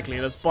at the dry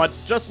cleaners, but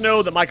just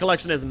know that my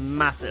collection is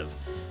massive.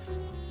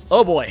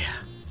 Oh boy,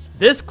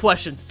 this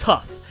question's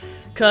tough.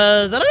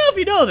 Cause I don't know if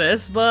you know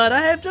this, but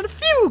I have done a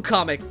few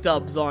comic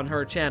dubs on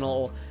her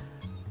channel.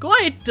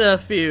 Quite a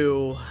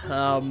few.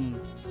 A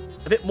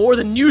bit more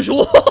than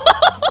usual.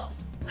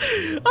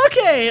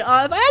 Okay, if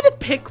I had to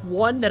pick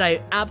one that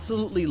I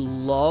absolutely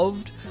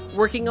loved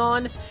working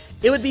on,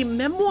 it would be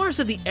Memoirs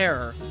of the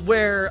Error,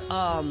 where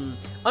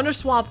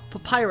Underswap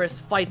Papyrus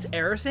fights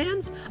Error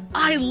Sands.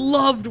 I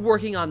loved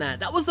working on that.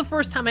 That was the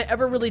first time I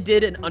ever really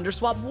did an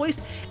Underswap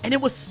voice, and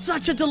it was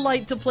such a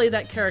delight to play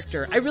that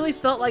character. I really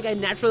felt like I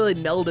naturally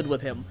melded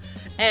with him.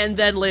 And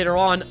then later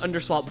on,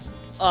 Underswap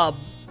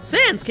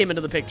Sands came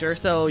into the picture,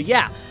 so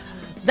yeah.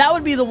 That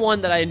would be the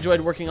one that I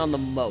enjoyed working on the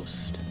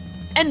most.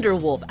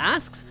 Enderwolf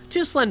asks,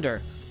 to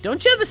Slender,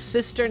 don't you have a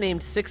sister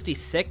named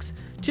 66?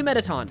 To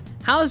Metaton,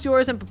 how's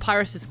yours and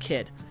Papyrus's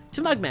kid?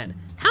 To Mugman,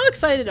 how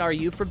excited are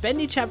you for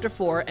Bendy Chapter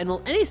 4, and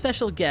will any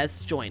special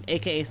guests join,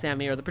 aka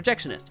Sammy or the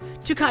Projectionist?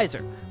 To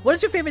Kaiser, what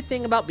is your favorite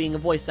thing about being a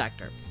voice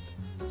actor?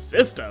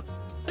 Sister?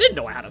 I didn't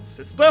know I had a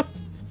sister.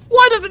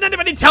 Why doesn't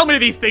anybody tell me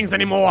these things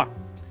anymore?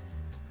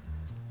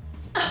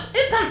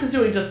 Impact is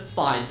doing just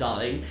fine,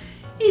 darling.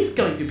 He's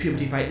going through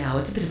puberty right now.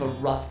 It's a bit of a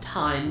rough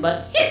time,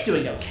 but he's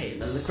doing okay in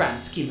the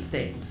grand scheme of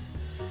things.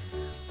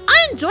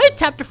 I enjoyed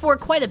Chapter 4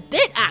 quite a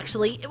bit,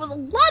 actually. It was a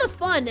lot of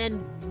fun,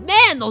 and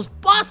man, those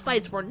boss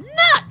fights were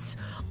nuts!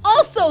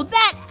 Also,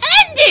 that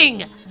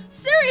ending!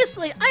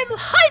 Seriously, I'm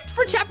hyped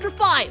for Chapter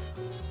 5!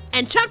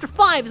 And Chapter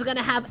 5 is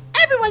gonna have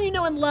everyone you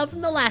know and love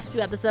from the last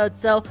few episodes,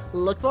 so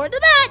look forward to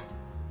that!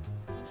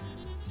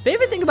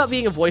 Favorite thing about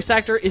being a voice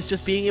actor is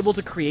just being able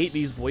to create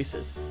these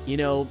voices. You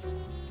know,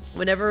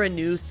 whenever a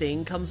new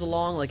thing comes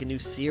along, like a new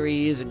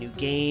series, a new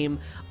game,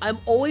 I'm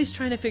always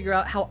trying to figure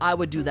out how I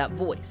would do that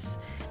voice.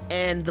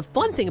 And the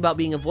fun thing about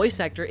being a voice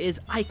actor is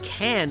I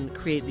can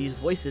create these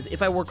voices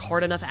if I work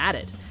hard enough at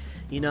it.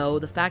 You know,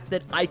 the fact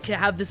that I can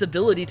have this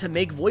ability to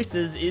make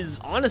voices is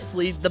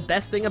honestly the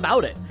best thing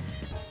about it.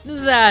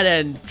 That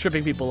and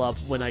tripping people up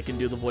when I can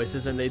do the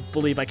voices and they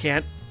believe I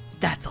can't.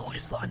 That's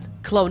always fun.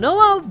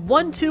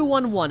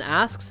 Clonoa1211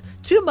 asks,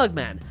 to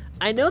Mugman,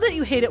 I know that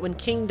you hate it when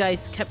King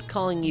Dice kept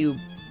calling you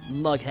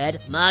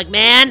Mughead.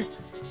 Mugman!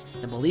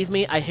 And believe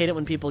me, I hate it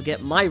when people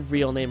get my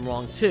real name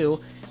wrong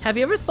too. Have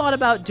you ever thought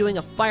about doing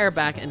a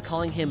fireback and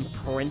calling him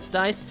Prince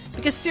Dice?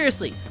 Because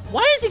seriously,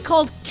 why is he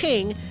called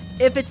King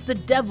if it's the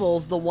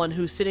devil's the one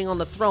who's sitting on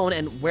the throne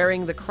and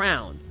wearing the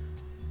crown?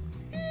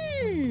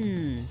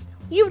 You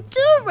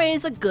do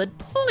raise a good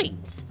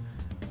point.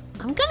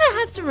 I'm gonna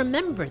have to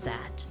remember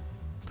that.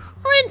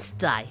 Prince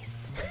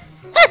Dice.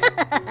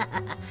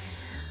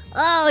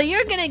 Oh,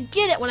 you're gonna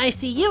get it when I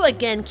see you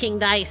again, King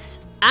Dice.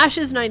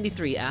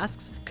 Ashes93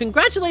 asks,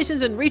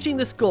 congratulations on reaching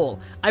this goal.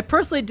 I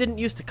personally didn't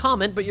used to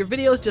comment, but your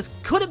videos just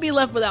couldn't be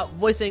left without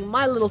voicing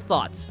my little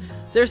thoughts.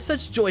 They're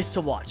such joys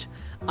to watch.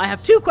 I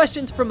have 2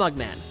 questions for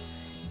Mugman.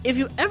 If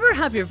you ever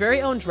have your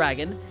very own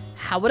dragon,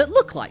 how would it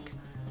look like?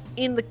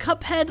 In the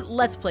Cuphead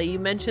Let's Play, you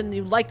mentioned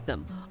you liked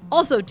them.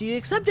 Also, do you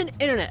accept an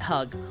internet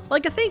hug?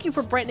 Like a thank you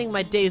for brightening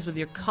my days with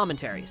your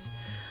commentaries.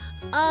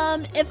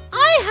 If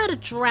I had a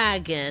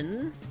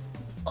dragon...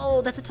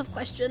 Oh, that's a tough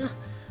question.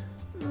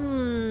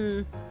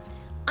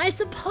 I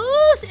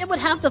suppose it would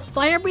have the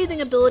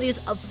fire-breathing abilities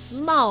of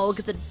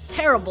Smaug the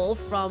Terrible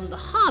from The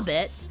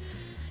Hobbit.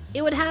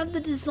 It would have the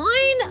design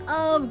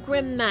of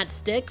Grim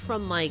Matchstick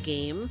from my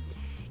game.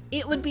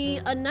 It would be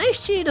a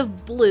nice shade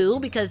of blue,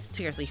 because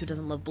seriously, who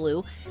doesn't love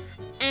blue?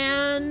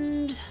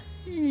 And,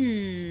 I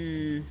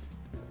don't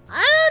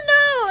know.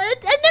 I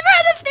never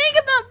had to think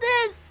about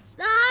this.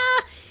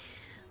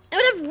 It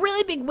would have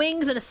really big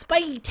wings and a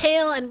spiky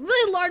tail and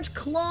really large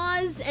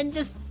claws and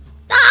just,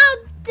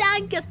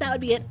 I guess that would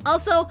be it.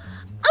 Also,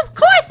 of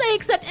course I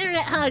accept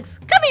internet hugs.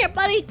 Come here,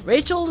 buddy.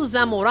 Rachel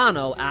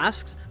Zamorano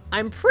asks,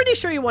 I'm pretty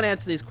sure you won't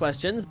answer these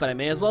questions, but I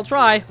may as well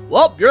try.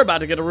 Well, you're about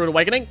to get a rude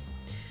awakening.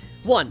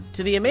 1.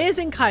 To the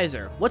amazing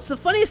Kyzer, what's the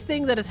funniest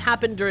thing that has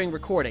happened during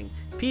recording?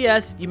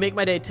 P.S. You make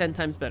my day 10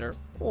 times better.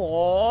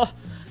 Aww.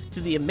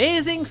 To the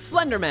amazing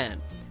Slenderman,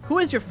 who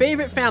is your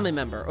favorite family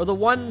member, or the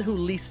one who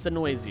least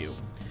annoys you?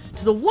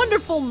 To the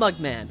wonderful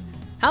Mugman,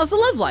 how's the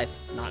love life?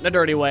 Not in a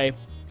dirty way.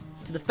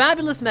 To the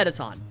fabulous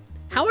Metaton,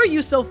 how are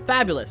you so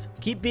fabulous?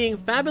 Keep being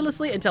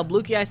fabulously and tell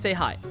Blukey I say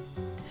hi.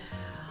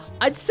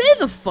 I'd say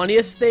the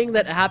funniest thing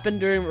that happened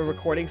during a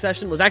recording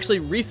session was actually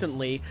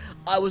recently.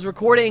 I was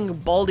recording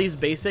Baldi's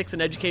Basics in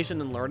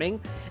Education and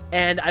Learning,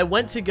 and I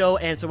went to go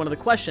answer one of the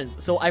questions,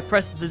 so I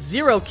pressed the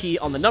 0 key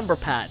on the number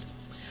pad,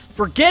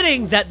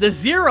 forgetting that the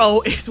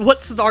 0 is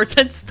what starts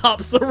and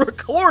stops the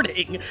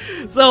recording.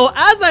 So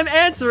as I'm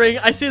answering,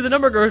 I see the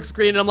number go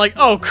screen, and I'm like,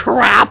 oh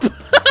crap!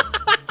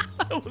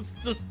 It was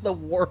just the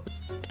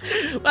worst.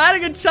 But I had a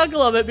good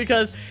chuckle of it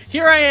because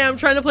here I am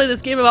trying to play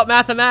this game about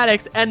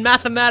mathematics, and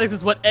mathematics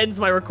is what ends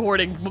my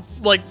recording,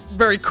 like,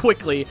 very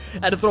quickly.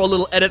 I had to throw a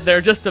little edit there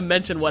just to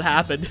mention what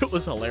happened. It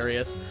was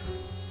hilarious.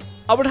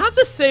 I would have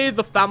to say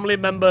the family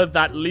member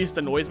that least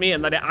annoys me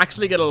and that I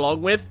actually get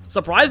along with,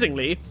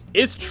 surprisingly,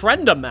 is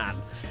Trenderman.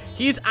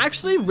 He's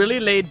actually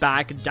really laid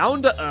back,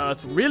 down to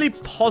earth, really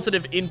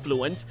positive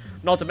influence,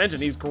 not to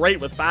mention he's great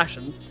with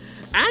fashion.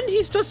 And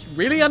he's just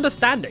really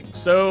understanding,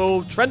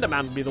 so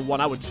Trenderman would be the one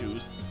I would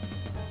choose.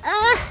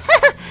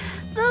 The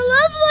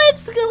love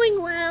life's going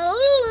well.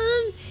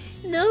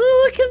 No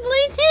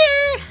complaints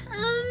here.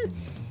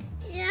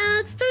 Yeah,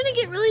 it's starting to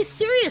get really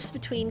serious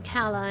between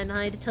Kala and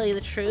I, to tell you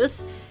the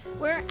truth.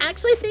 We're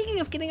actually thinking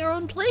of getting our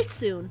own place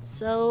soon,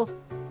 so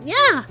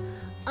yeah.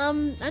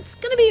 That's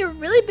gonna be a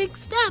really big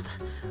step.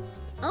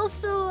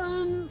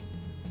 Also,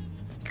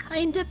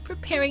 kind of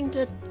preparing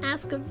to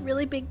ask a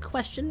really big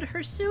question to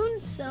her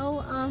soon,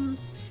 so,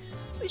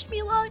 wish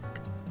me luck.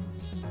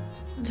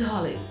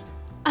 Darling,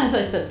 as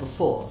I said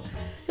before,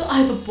 you're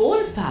either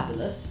born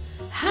fabulous,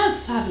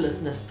 have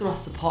fabulousness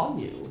thrust upon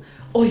you,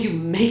 or you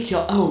make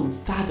your own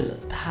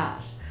fabulous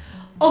path.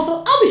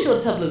 Also, I'll be sure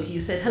to tell Blukey you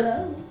said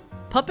hello.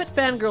 Puppet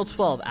Fangirl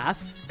 12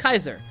 asks,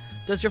 Kyzer,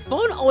 does your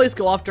phone always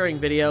go off during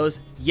videos?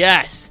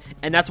 Yes,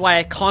 and that's why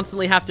I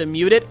constantly have to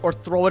mute it or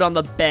throw it on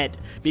the bed,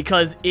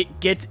 because it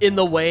gets in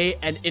the way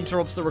and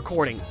interrupts the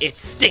recording. It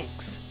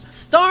stinks.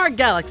 Star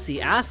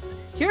Galaxy asks,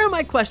 here are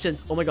my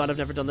questions. Oh my god, I've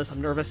never done this,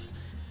 I'm nervous.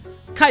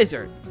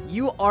 Kyzer,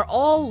 you are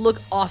all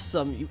look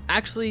awesome. You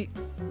actually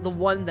the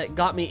one that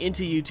got me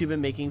into YouTube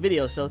and making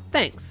videos, so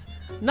thanks.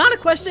 Not a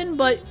question,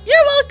 but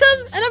you're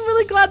welcome, and I'm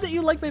really glad that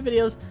you like my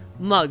videos.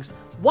 Mugs,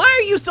 why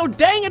are you so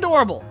dang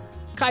adorable?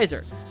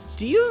 Kyzer,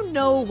 do you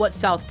know what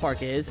South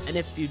Park is? And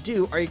if you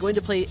do, are you going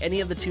to play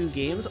any of the 2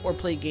 games or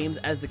play games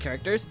as the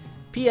characters?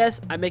 P.S.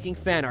 I'm making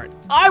fan art.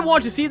 I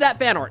want to see that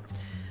fan art.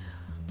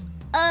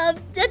 I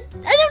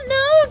don't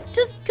know,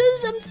 just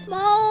because I'm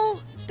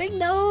small, big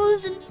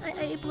nose, and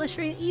I blush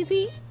really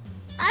easy.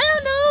 I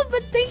don't know,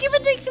 but thank you for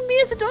thinking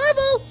me as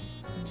adorable.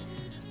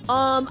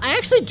 I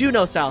actually do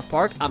know South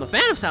Park. I'm a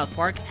fan of South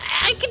Park.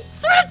 I can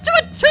sort of do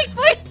a Tweak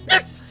voice.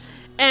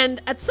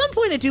 And at some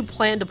point I do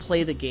plan to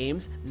play the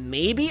games,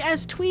 maybe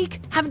as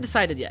Tweak, haven't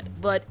decided yet,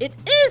 but it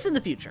is in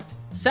the future.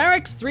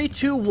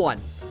 Sarix321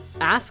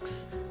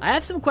 asks, I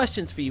have some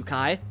questions for you,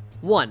 Kai.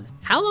 1.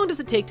 How long does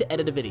it take to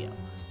edit a video?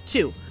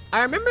 2.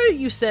 I remember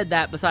you said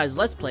that besides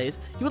Let's Plays,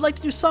 you would like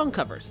to do song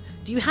covers.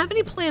 Do you have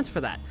any plans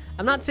for that?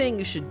 I'm not saying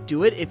you should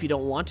do it if you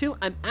don't want to,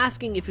 I'm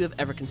asking if you have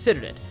ever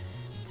considered it.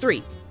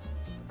 3.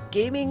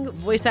 Gaming,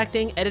 voice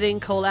acting, editing,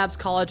 collabs,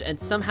 college, and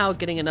somehow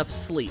getting enough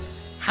sleep.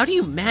 How do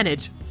you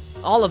manage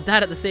all of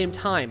that at the same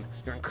time?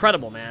 You're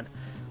incredible, man.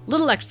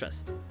 Little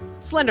extras.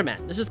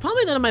 Slenderman, this is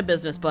probably none of my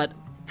business, but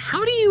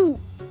how do you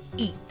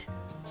eat?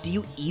 Do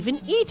you even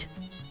eat?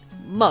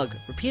 Mug,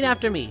 repeat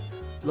after me.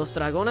 Los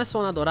dragones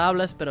son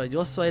adorables, pero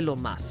yo soy lo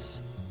más.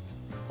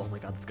 Oh my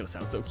god, this is gonna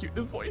sound so cute,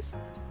 this voice.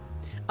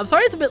 I'm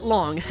sorry it's a bit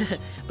long,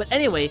 but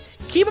anyway,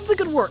 keep up the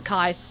good work,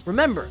 Kai.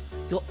 Remember,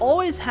 you'll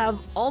always have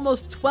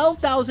almost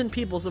 12,000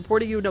 people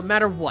supporting you no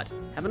matter what.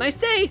 Have a nice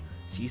day.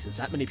 Jesus,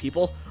 that many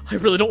people. I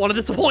really don't want to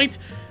disappoint.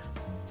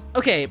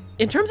 Okay,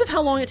 in terms of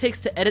how long it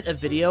takes to edit a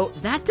video,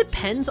 that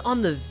depends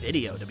on the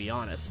video, to be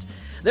honest.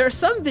 There are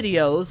some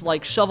videos,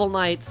 like Shovel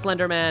Knight,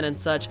 Slenderman, and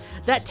such,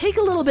 that take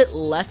a little bit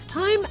less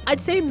time. I'd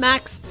say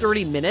max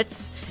 30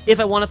 minutes, if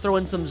I want to throw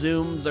in some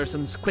zooms or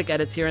some quick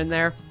edits here and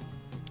there.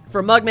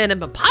 For Mugman and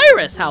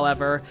Papyrus,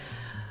 however,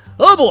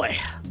 Oh boy,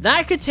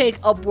 that could take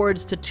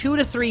upwards to 2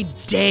 to 3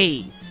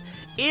 days,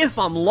 if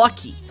I'm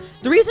lucky.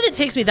 The reason it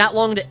takes me that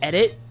long to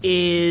edit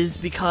is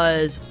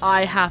because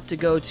I have to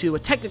go to a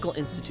technical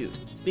institute,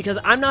 because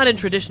I'm not in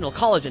traditional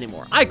college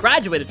anymore. I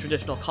graduated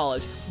traditional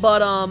college,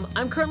 but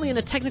I'm currently in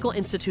a technical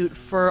institute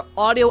for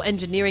audio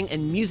engineering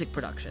and music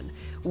production,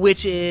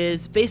 which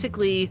is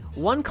basically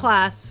one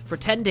class for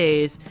 10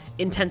 days,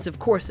 intensive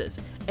courses,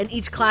 and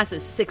each class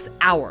is 6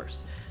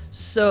 hours.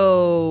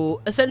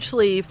 So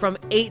essentially from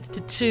 8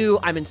 to 2,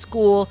 I'm in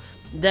school,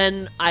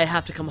 then I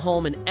have to come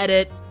home and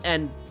edit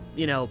and,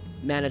 you know,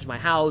 manage my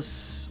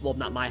house. Well,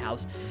 not my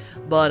house,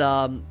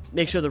 but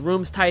make sure the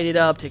room's tidied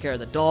up, take care of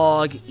the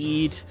dog,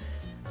 eat,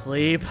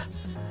 sleep.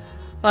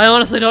 I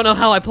honestly don't know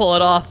how I pull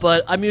it off,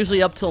 but I'm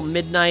usually up till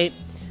midnight,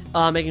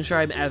 making sure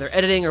I'm either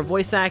editing or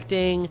voice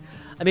acting.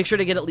 I make sure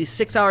to get at least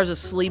 6 hours of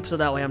sleep so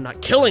that way I'm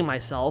not killing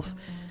myself.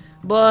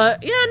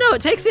 But, yeah, no,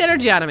 it takes the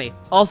energy out of me.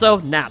 Also,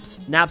 naps.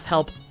 Naps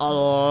help a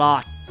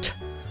lot.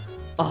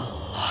 A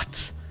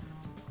lot.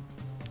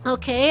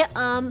 Okay,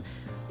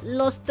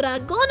 los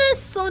dragones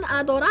son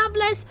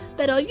adorables,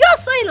 pero yo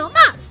soy lo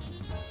más.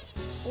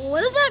 What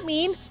does that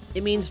mean?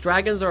 It means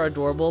dragons are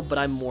adorable, but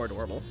I'm more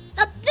adorable.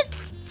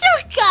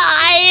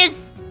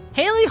 Guys!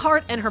 Haley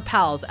Hart and her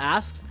pals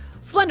asks,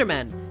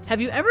 Slenderman,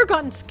 have you ever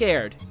gotten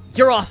scared?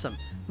 You're awesome.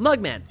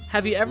 Mugman,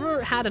 have you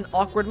ever had an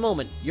awkward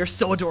moment? You're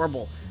so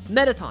adorable.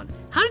 Metaton,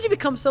 how did you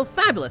become so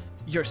fabulous?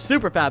 You're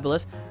super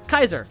fabulous.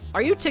 Kaiser,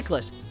 are you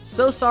ticklish?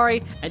 So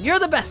sorry, and you're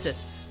the bestest.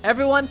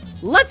 Everyone,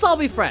 let's all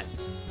be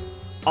friends.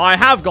 I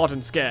have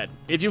gotten scared.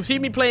 If you've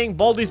seen me playing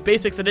Baldi's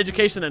Basics in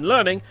Education and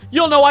Learning,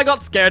 you'll know I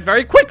got scared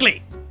very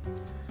quickly.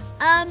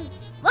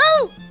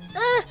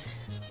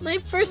 My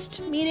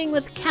first meeting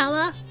with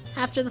Kala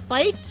after the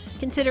fight,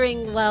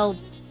 considering, well,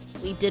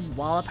 we did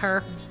wallop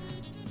her.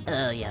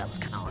 Yeah, that was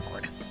kind of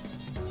awkward.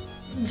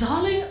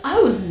 Darling,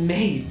 I was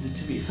made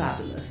to be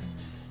fabulous.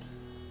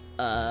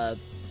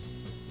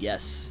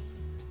 Yes.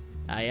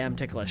 I am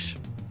ticklish.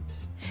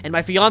 And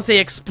my fiance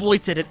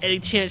exploits it at any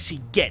chance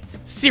she gets.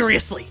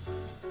 Seriously.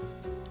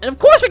 And of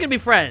course we can be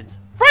friends.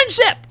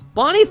 Friendship!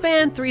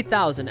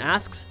 BonnieFan3000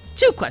 asks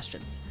 2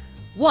 questions.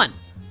 1.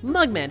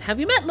 Mugman, have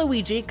you met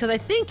Luigi? Because I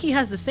think he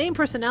has the same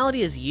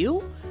personality as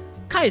you.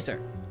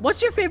 Kaiser,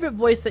 what's your favorite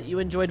voice that you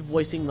enjoyed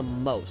voicing the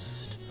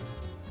most?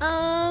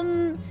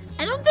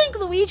 I don't think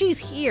Luigi's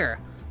here,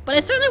 but I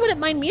certainly wouldn't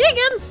mind meeting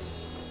him.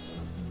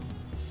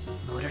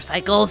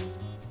 Motorcycles.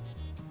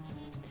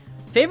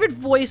 Favorite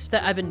voice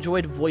that I've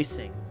enjoyed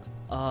voicing?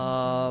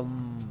 Oh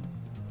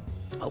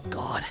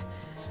god.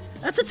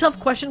 That's a tough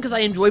question because I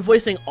enjoy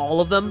voicing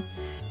all of them,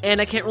 and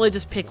I can't really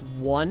just pick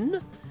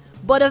one.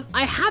 But if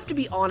I have to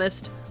be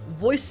honest,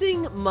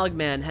 voicing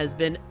Mugman has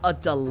been a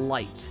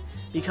delight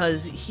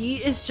because he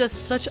is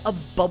just such a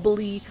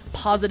bubbly,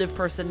 positive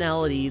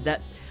personality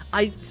that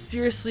I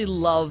seriously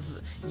love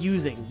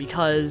using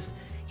because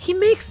he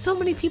makes so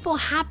many people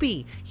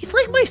happy. He's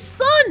like my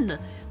son, and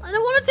I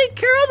want to take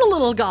care of the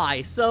little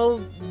guy, so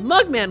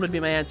Mugman would be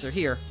my answer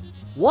here.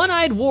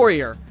 One-Eyed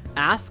Warrior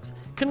asks,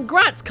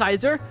 Congrats,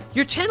 Kaiser!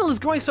 Your channel is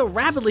growing so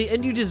rapidly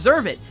and you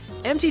deserve it.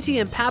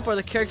 MTT and Pap are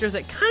the characters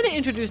that kinda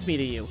introduced me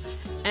to you.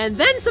 And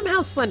then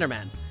somehow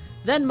Slenderman.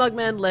 Then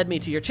Mugman led me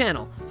to your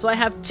channel. So I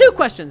have 2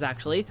 questions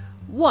actually.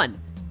 1.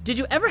 Did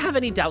you ever have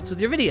any doubts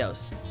with your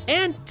videos?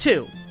 And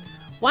 2.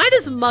 Why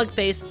does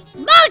Mugface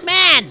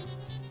Mugman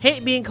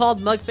hate being called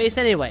Mugface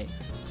anyway?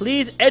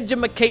 Please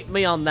educate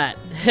me on that.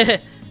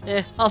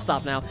 I'll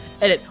stop now.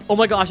 Edit. Oh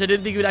my gosh, I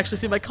didn't think you would actually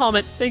see my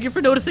comment. Thank you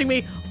for noticing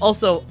me.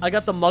 Also, I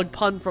got the mug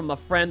pun from a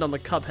friend on the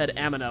Cuphead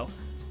Amino.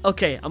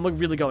 Okay, I'm gonna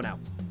really go now.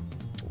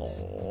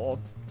 Aww.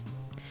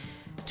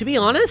 To be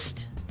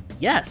honest,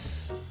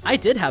 yes, I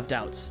did have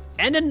doubts.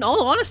 And in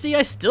all honesty,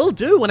 I still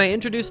do when I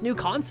introduce new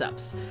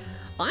concepts.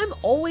 I'm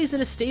always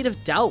in a state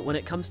of doubt when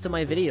it comes to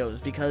my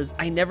videos because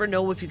I never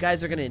know if you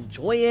guys are going to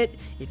enjoy it,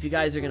 if you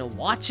guys are going to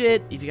watch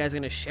it, if you guys are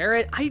going to share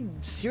it. I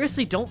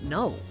seriously don't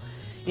know.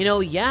 You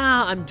know,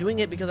 yeah, I'm doing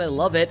it because I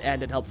love it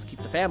and it helps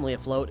keep the family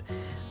afloat,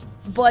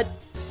 but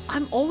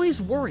I'm always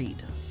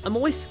worried. I'm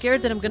always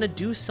scared that I'm going to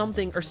do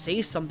something or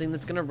say something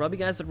that's going to rub you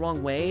guys the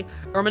wrong way,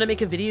 or I'm going to make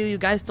a video you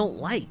guys don't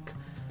like.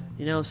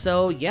 You know,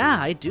 so yeah,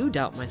 I do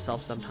doubt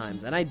myself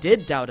sometimes, and I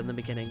did doubt in the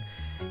beginning.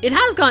 It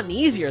has gotten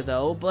easier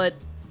though, but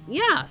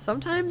yeah,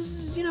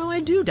 sometimes, you know, I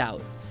do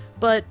doubt.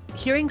 But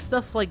hearing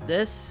stuff like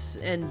this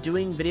and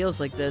doing videos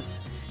like this,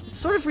 it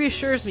sort of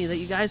reassures me that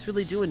you guys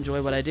really do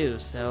enjoy what I do,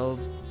 so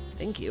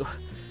thank you.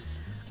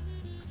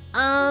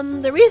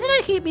 The reason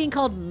I keep being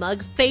called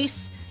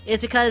Mugface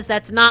is because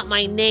that's not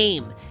my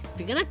name. If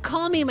you're gonna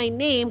call me my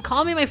name,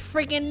 call me my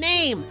freaking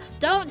name.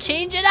 Don't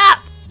change it up.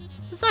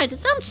 Besides,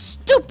 it sounds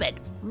stupid.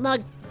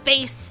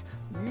 Mugface,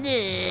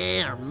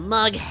 or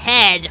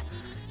Mughead.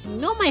 You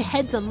know my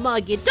head's a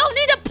mug. You don't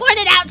need to point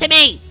it out to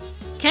me.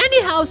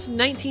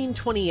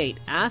 CandyHouse1928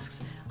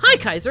 asks, Hi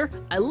Kaiser,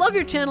 I love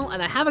your channel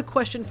and I have a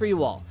question for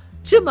you all.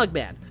 To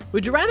Mugman,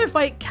 would you rather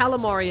fight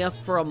Calamaria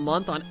for a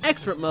month on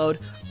expert mode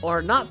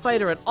or not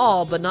fight her at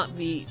all but not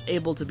be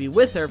able to be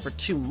with her for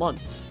 2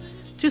 months?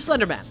 To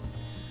Slenderman,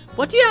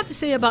 What do you have to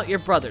say about your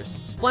brothers,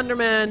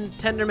 Splendorman,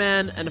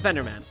 Tenderman, and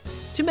Offenderman?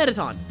 To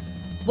Metaton,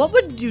 what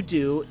would you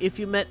do if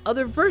you met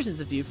other versions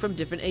of you from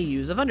different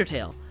AUs of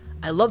Undertale?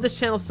 I love this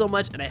channel so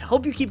much, and I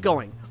hope you keep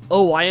going.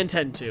 Oh, I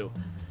intend to.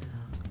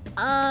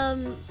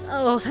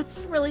 Oh, that's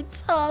really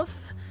tough.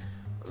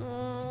 Why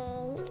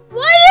do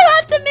you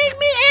have to make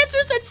me answer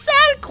such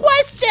sad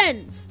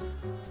questions?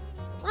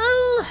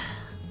 Well,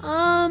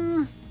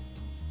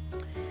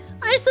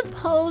 I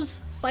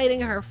suppose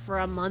fighting her for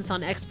a month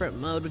on expert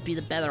mode would be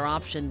the better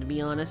option, to be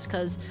honest,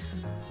 because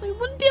I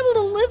wouldn't be able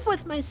to live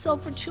with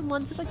myself for 2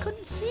 months if I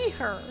couldn't see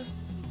her.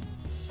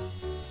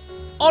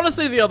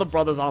 Honestly, the other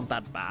brothers aren't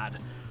that bad.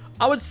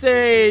 I would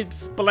say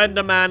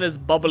Splenderman is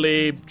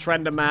bubbly,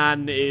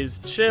 Trenderman is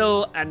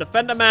chill, and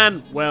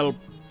Offenderman, well,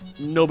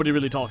 nobody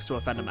really talks to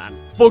Offenderman.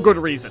 For good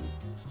reason.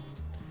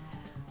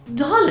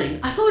 Darling,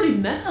 I've already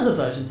met other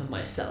versions of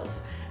myself,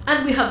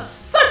 and we have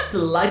such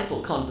delightful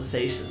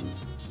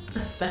conversations.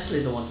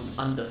 Especially the one from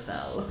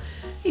Underfell.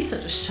 He's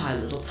such a shy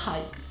little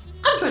tyke.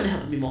 I'm trying to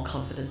help him be more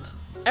confident.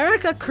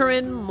 Erica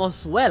Corinne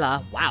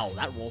Mosuela, wow,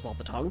 that rolls off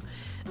the tongue,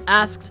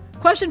 asks,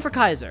 question for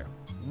Kyzer.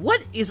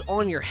 What is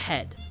on your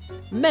head?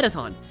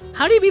 Metaton,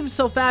 how do you be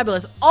so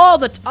fabulous all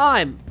the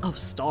time? Oh,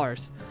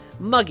 stars.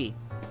 Muggy,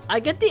 I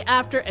get the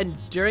after and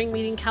during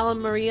meeting Cala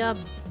Maria.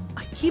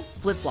 I keep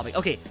flip-flopping.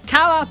 Okay,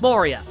 Cala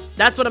Moria.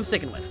 That's what I'm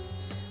sticking with.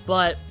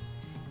 But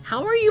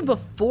how are you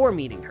before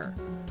meeting her?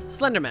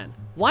 Slenderman,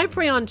 why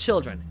prey on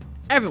children?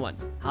 Everyone,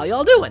 how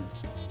y'all doing?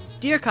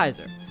 Dear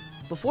Kyzer,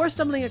 before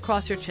stumbling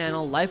across your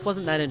channel, life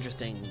wasn't that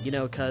interesting, you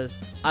know, cause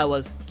I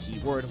was,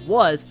 keyword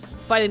was,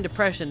 fighting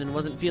depression and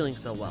wasn't feeling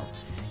so well.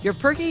 Your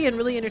perky and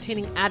really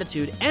entertaining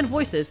attitude and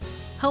voices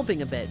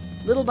helping a bit,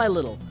 little by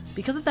little.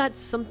 Because of that,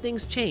 some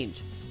things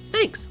change.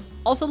 Thanks!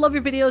 Also love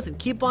your videos and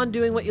keep on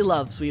doing what you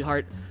love,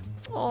 sweetheart.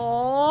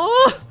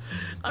 Aww!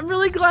 I'm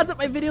really glad that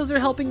my videos are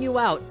helping you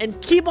out,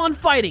 and keep on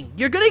fighting!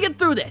 You're gonna get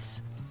through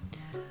this!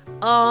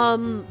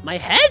 My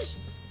head?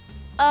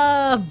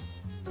 I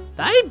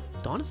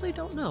honestly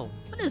don't know.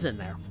 What is in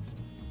there?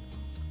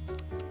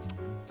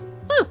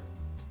 Huh.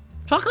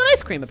 Chocolate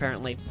ice cream,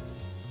 apparently.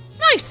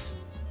 Nice!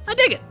 I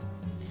dig it.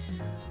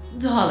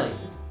 Darling,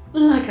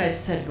 like I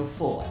said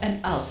before,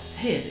 and I'll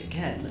say it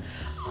again,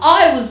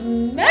 I was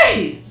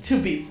made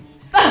to be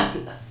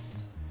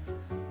fabulous.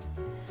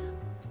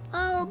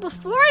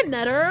 Before I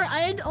met her, I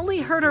had only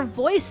heard her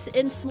voice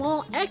in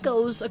small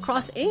echoes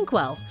across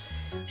Inkwell.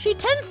 She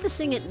tends to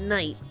sing at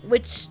night,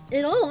 which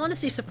in all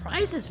honesty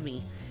surprises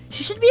me.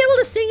 She should be able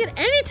to sing at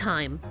any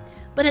time,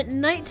 but at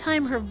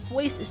nighttime her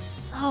voice is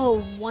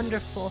so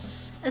wonderful,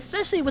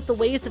 especially with the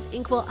waves of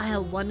Inkwell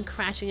Isle 1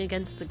 crashing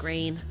against the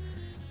grain.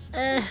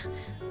 Slenderman,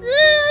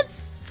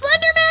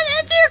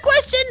 answer your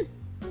question!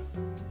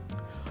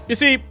 You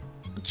see,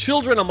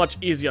 children are much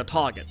easier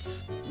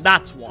targets.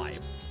 That's why.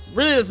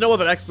 Really, there's no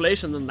other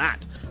explanation than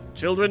that.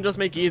 Children just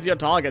make easier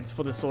targets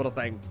for this sort of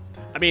thing.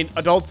 I mean,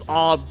 adults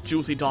are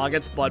juicy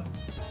targets, but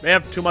they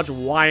have too much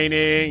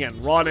whining and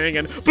running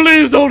and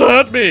please don't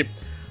hurt me!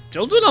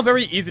 Children are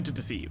very easy to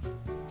deceive.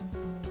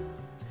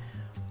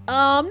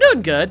 I'm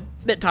doing good.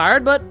 Bit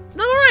tired, but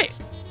I'm alright.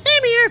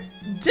 Same here.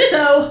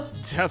 Ditto!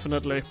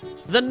 Definitely.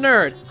 The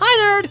Nerd.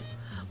 Hi, Nerd!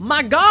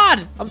 My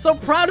god! I'm so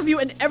proud of you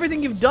and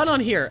everything you've done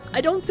on here.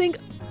 I don't think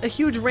a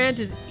huge rant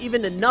is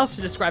even enough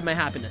to describe my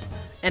happiness.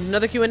 And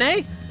another Q&A?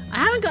 I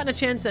haven't gotten a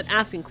chance at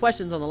asking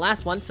questions on the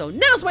last one, so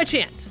now's my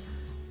chance!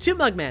 To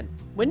Mugman,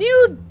 when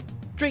you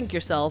drink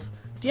yourself,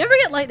 do you ever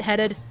get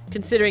lightheaded,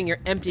 considering you're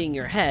emptying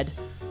your head?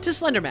 To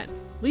Slenderman,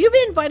 will you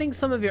be inviting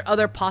some of your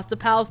other pasta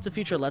pals to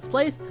future Let's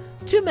Plays?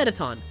 To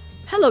Metaton,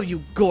 hello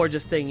you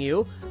gorgeous thing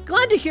you.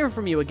 Glad to hear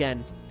from you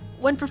again.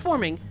 When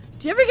performing,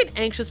 do you ever get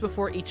anxious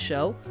before each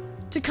show?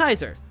 To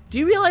Kyzer, do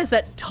you realize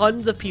that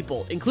tons of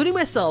people, including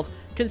myself,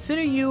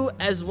 consider you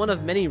as one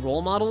of many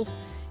role models?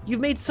 You've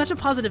made such a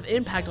positive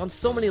impact on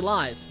so many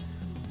lives.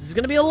 This is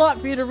gonna be a lot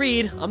for you to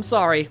read, I'm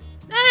sorry.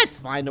 It's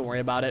fine, don't worry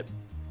about it.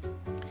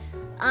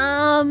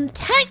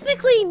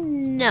 Technically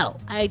no,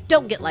 I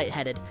don't get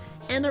lightheaded.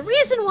 And the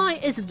reason why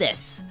is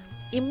this.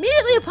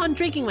 Immediately upon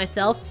drinking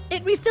myself,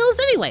 it refills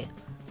anyway.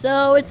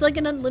 So it's like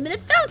an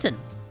unlimited fountain.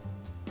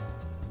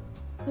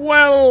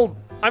 Well,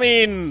 I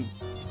mean,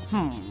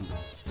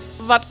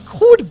 that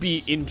could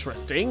be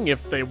interesting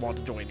if they want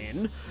to join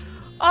in.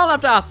 I'll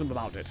have to ask them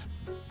about it.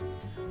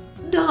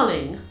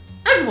 Darling,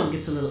 everyone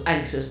gets a little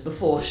anxious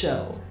before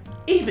show.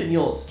 Even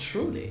yours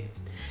truly.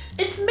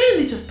 It's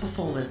mainly just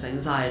performance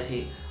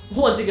anxiety.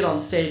 Once you get on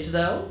stage,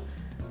 though,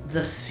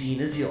 the scene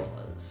is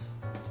yours.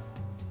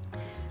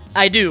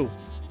 I do.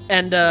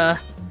 And,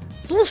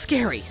 it's a little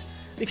scary.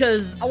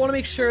 Because I want to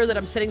make sure that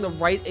I'm setting the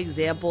right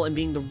example and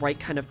being the right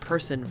kind of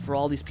person for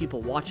all these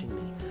people watching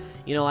me.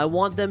 You know, I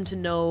want them to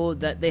know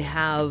that they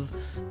have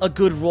a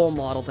good role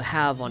model to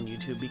have on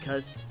YouTube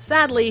because,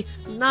 sadly,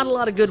 not a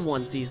lot of good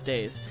ones these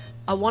days.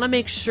 I want to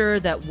make sure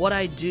that what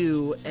I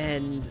do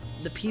and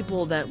the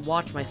people that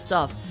watch my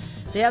stuff,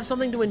 they have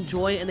something to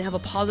enjoy and they have a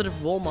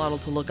positive role model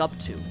to look up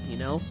to, you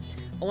know?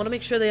 I want to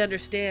make sure they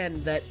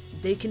understand that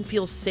they can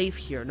feel safe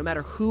here no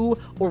matter who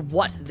or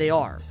what they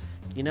are,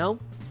 you know?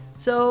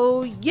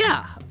 So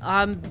yeah,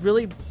 I'm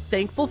really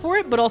thankful for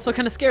it, but also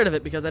kind of scared of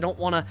it because I don't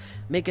want to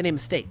make any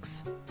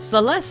mistakes.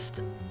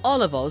 Celeste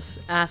Olivos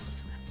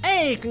asks,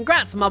 "Hey,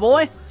 congrats, my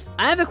boy!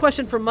 I have a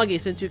question for Muggy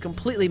since you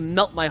completely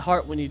melt my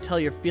heart when you tell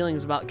your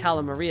feelings about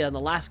Cala Maria in the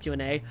last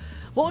Q&A.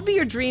 What would be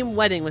your dream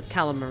wedding with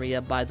Cala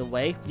Maria, by the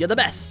way? You're the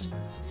best."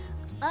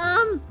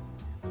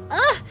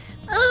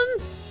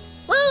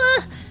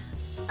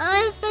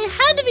 If I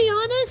had to be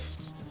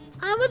honest,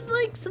 I would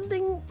like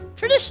something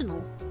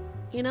traditional,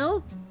 you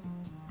know?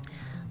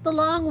 The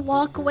long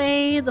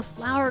walkway, the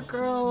flower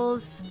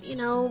girls, you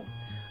know,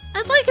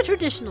 I'd like a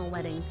traditional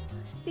wedding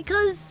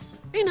because,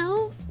 you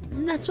know,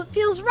 that's what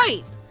feels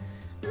right.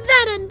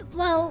 That and,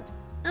 well,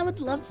 I would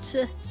love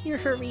to hear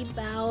her read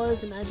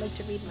vows, and I'd like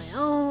to read my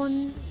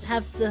own,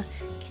 have the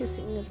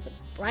kissing of the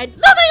bride.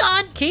 Moving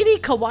on! Katie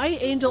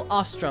Kawaii Angel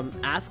Ostrom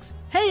asks,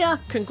 "Hey,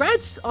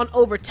 congrats on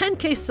over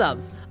 10k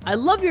subs. I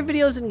love your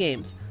videos and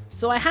games.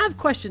 So I have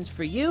questions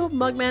for you,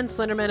 Mugman,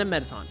 Slenderman, and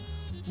Metaton.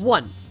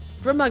 1.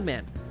 For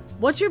Mugman,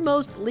 what's your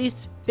most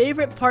least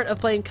favorite part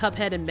of playing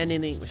Cuphead and Bending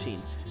the Ink Machine?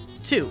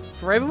 2.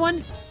 For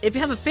everyone, if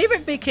you have a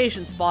favorite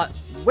vacation spot,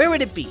 where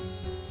would it be?"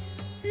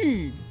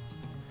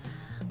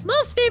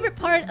 Most favorite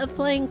part of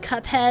playing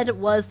Cuphead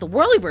was the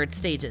Whirlybird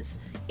stages.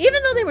 Even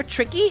though they were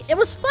tricky, it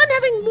was fun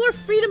having more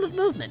freedom of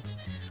movement.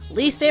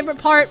 Least favorite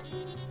part?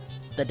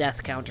 The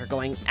death counter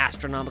going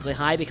astronomically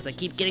high because I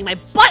keep getting my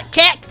butt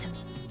kicked!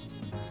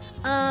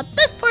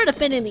 Best part of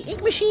Bending the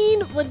Ink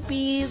Machine would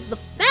be the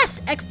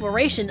fast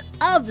exploration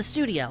of the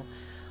studio.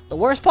 The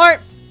worst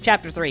part?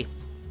 Chapter 3.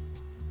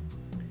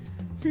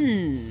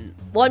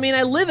 Well, I mean,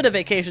 I live at a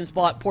vacation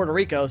spot, Puerto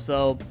Rico,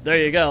 so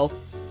there you go.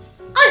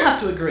 I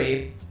have to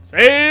agree.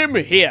 Same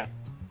here.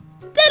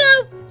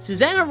 Ditto!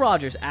 Susanna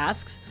Rogers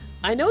asks,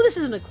 "I know this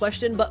isn't a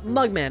question, but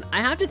Mugman,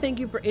 I have to thank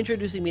you for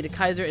introducing me to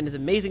Kyzer and his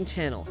amazing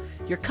channel.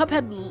 Your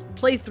Cuphead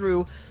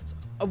playthrough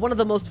are one of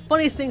the most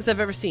funniest things I've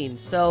ever seen,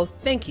 so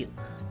thank you."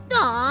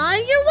 Aw,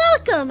 you're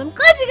welcome. I'm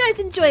glad you guys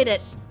enjoyed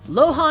it.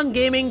 Lohan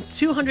Gaming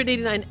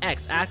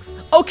 289X asks,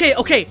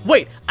 Okay,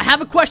 wait, I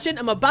have a question.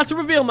 I'm about to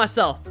reveal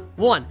myself.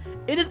 1.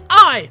 It is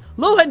I,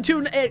 Lohan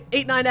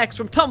 289X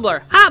from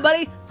Tumblr. Hi,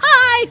 buddy.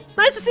 Hi,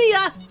 nice to see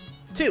ya.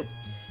 2.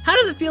 How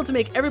does it feel to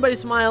make everybody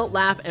smile,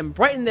 laugh, and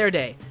brighten their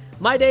day?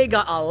 My day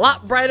got a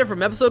lot brighter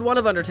from episode 1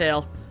 of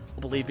Undertale.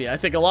 Believe me, I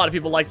think a lot of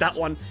people like that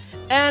one.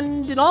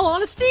 And in all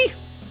honesty,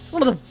 it's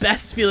one of the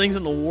best feelings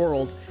in the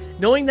world.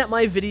 Knowing that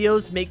my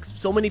videos make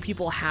so many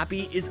people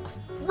happy is a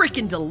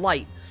freaking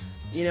delight.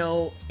 You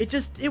know,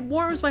 it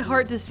warms my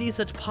heart to see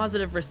such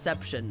positive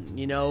reception,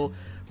 you know,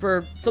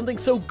 for something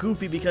so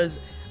goofy, because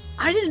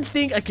I didn't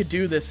think I could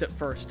do this at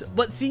first,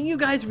 but seeing you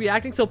guys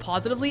reacting so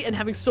positively and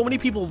having so many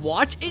people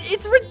watch,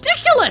 it's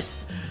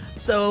ridiculous!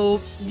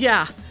 So,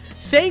 yeah,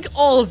 thank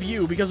all of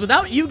you, because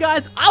without you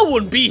guys, I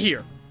wouldn't be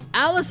here!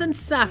 Allison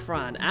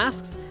Saffron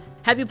asks,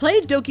 "Have you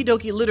played Doki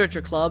Doki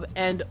Literature Club,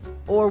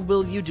 or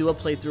will you do a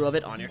playthrough of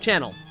it on your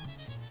channel?"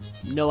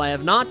 No, I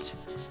have not,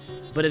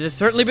 but it has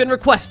certainly been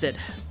requested.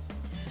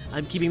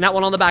 I'm keeping that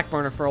one on the back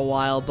burner for a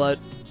while, but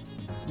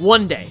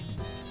one day.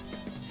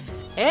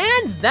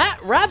 And that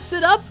wraps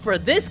it up for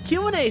this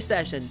Q&A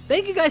session.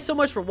 Thank you guys so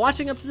much for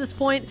watching up to this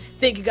point.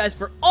 Thank you guys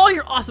for all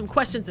your awesome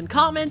questions and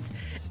comments.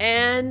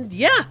 And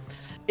yeah,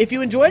 if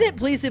you enjoyed it,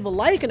 please leave a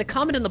like and a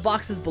comment in the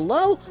boxes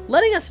below,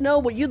 letting us know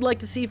what you'd like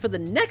to see for the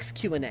next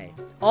Q&A.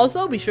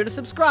 Also, be sure to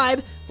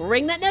subscribe,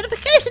 ring that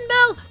notification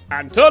bell,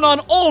 And turn on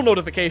all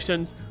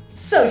notifications.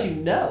 So you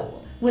know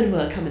when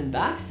we're coming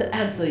back to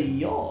answer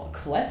your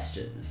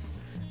questions.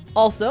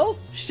 Also,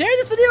 share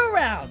this video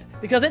around,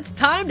 because it's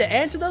time to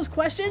answer those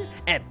questions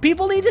and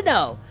people need to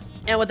know.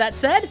 And with that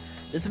said,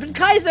 this has been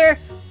Kyzer,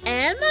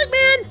 And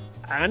Mugman!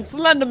 And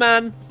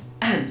Slenderman.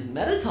 And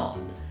Metaton.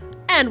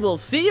 and we'll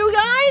see you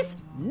guys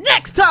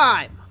next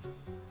time!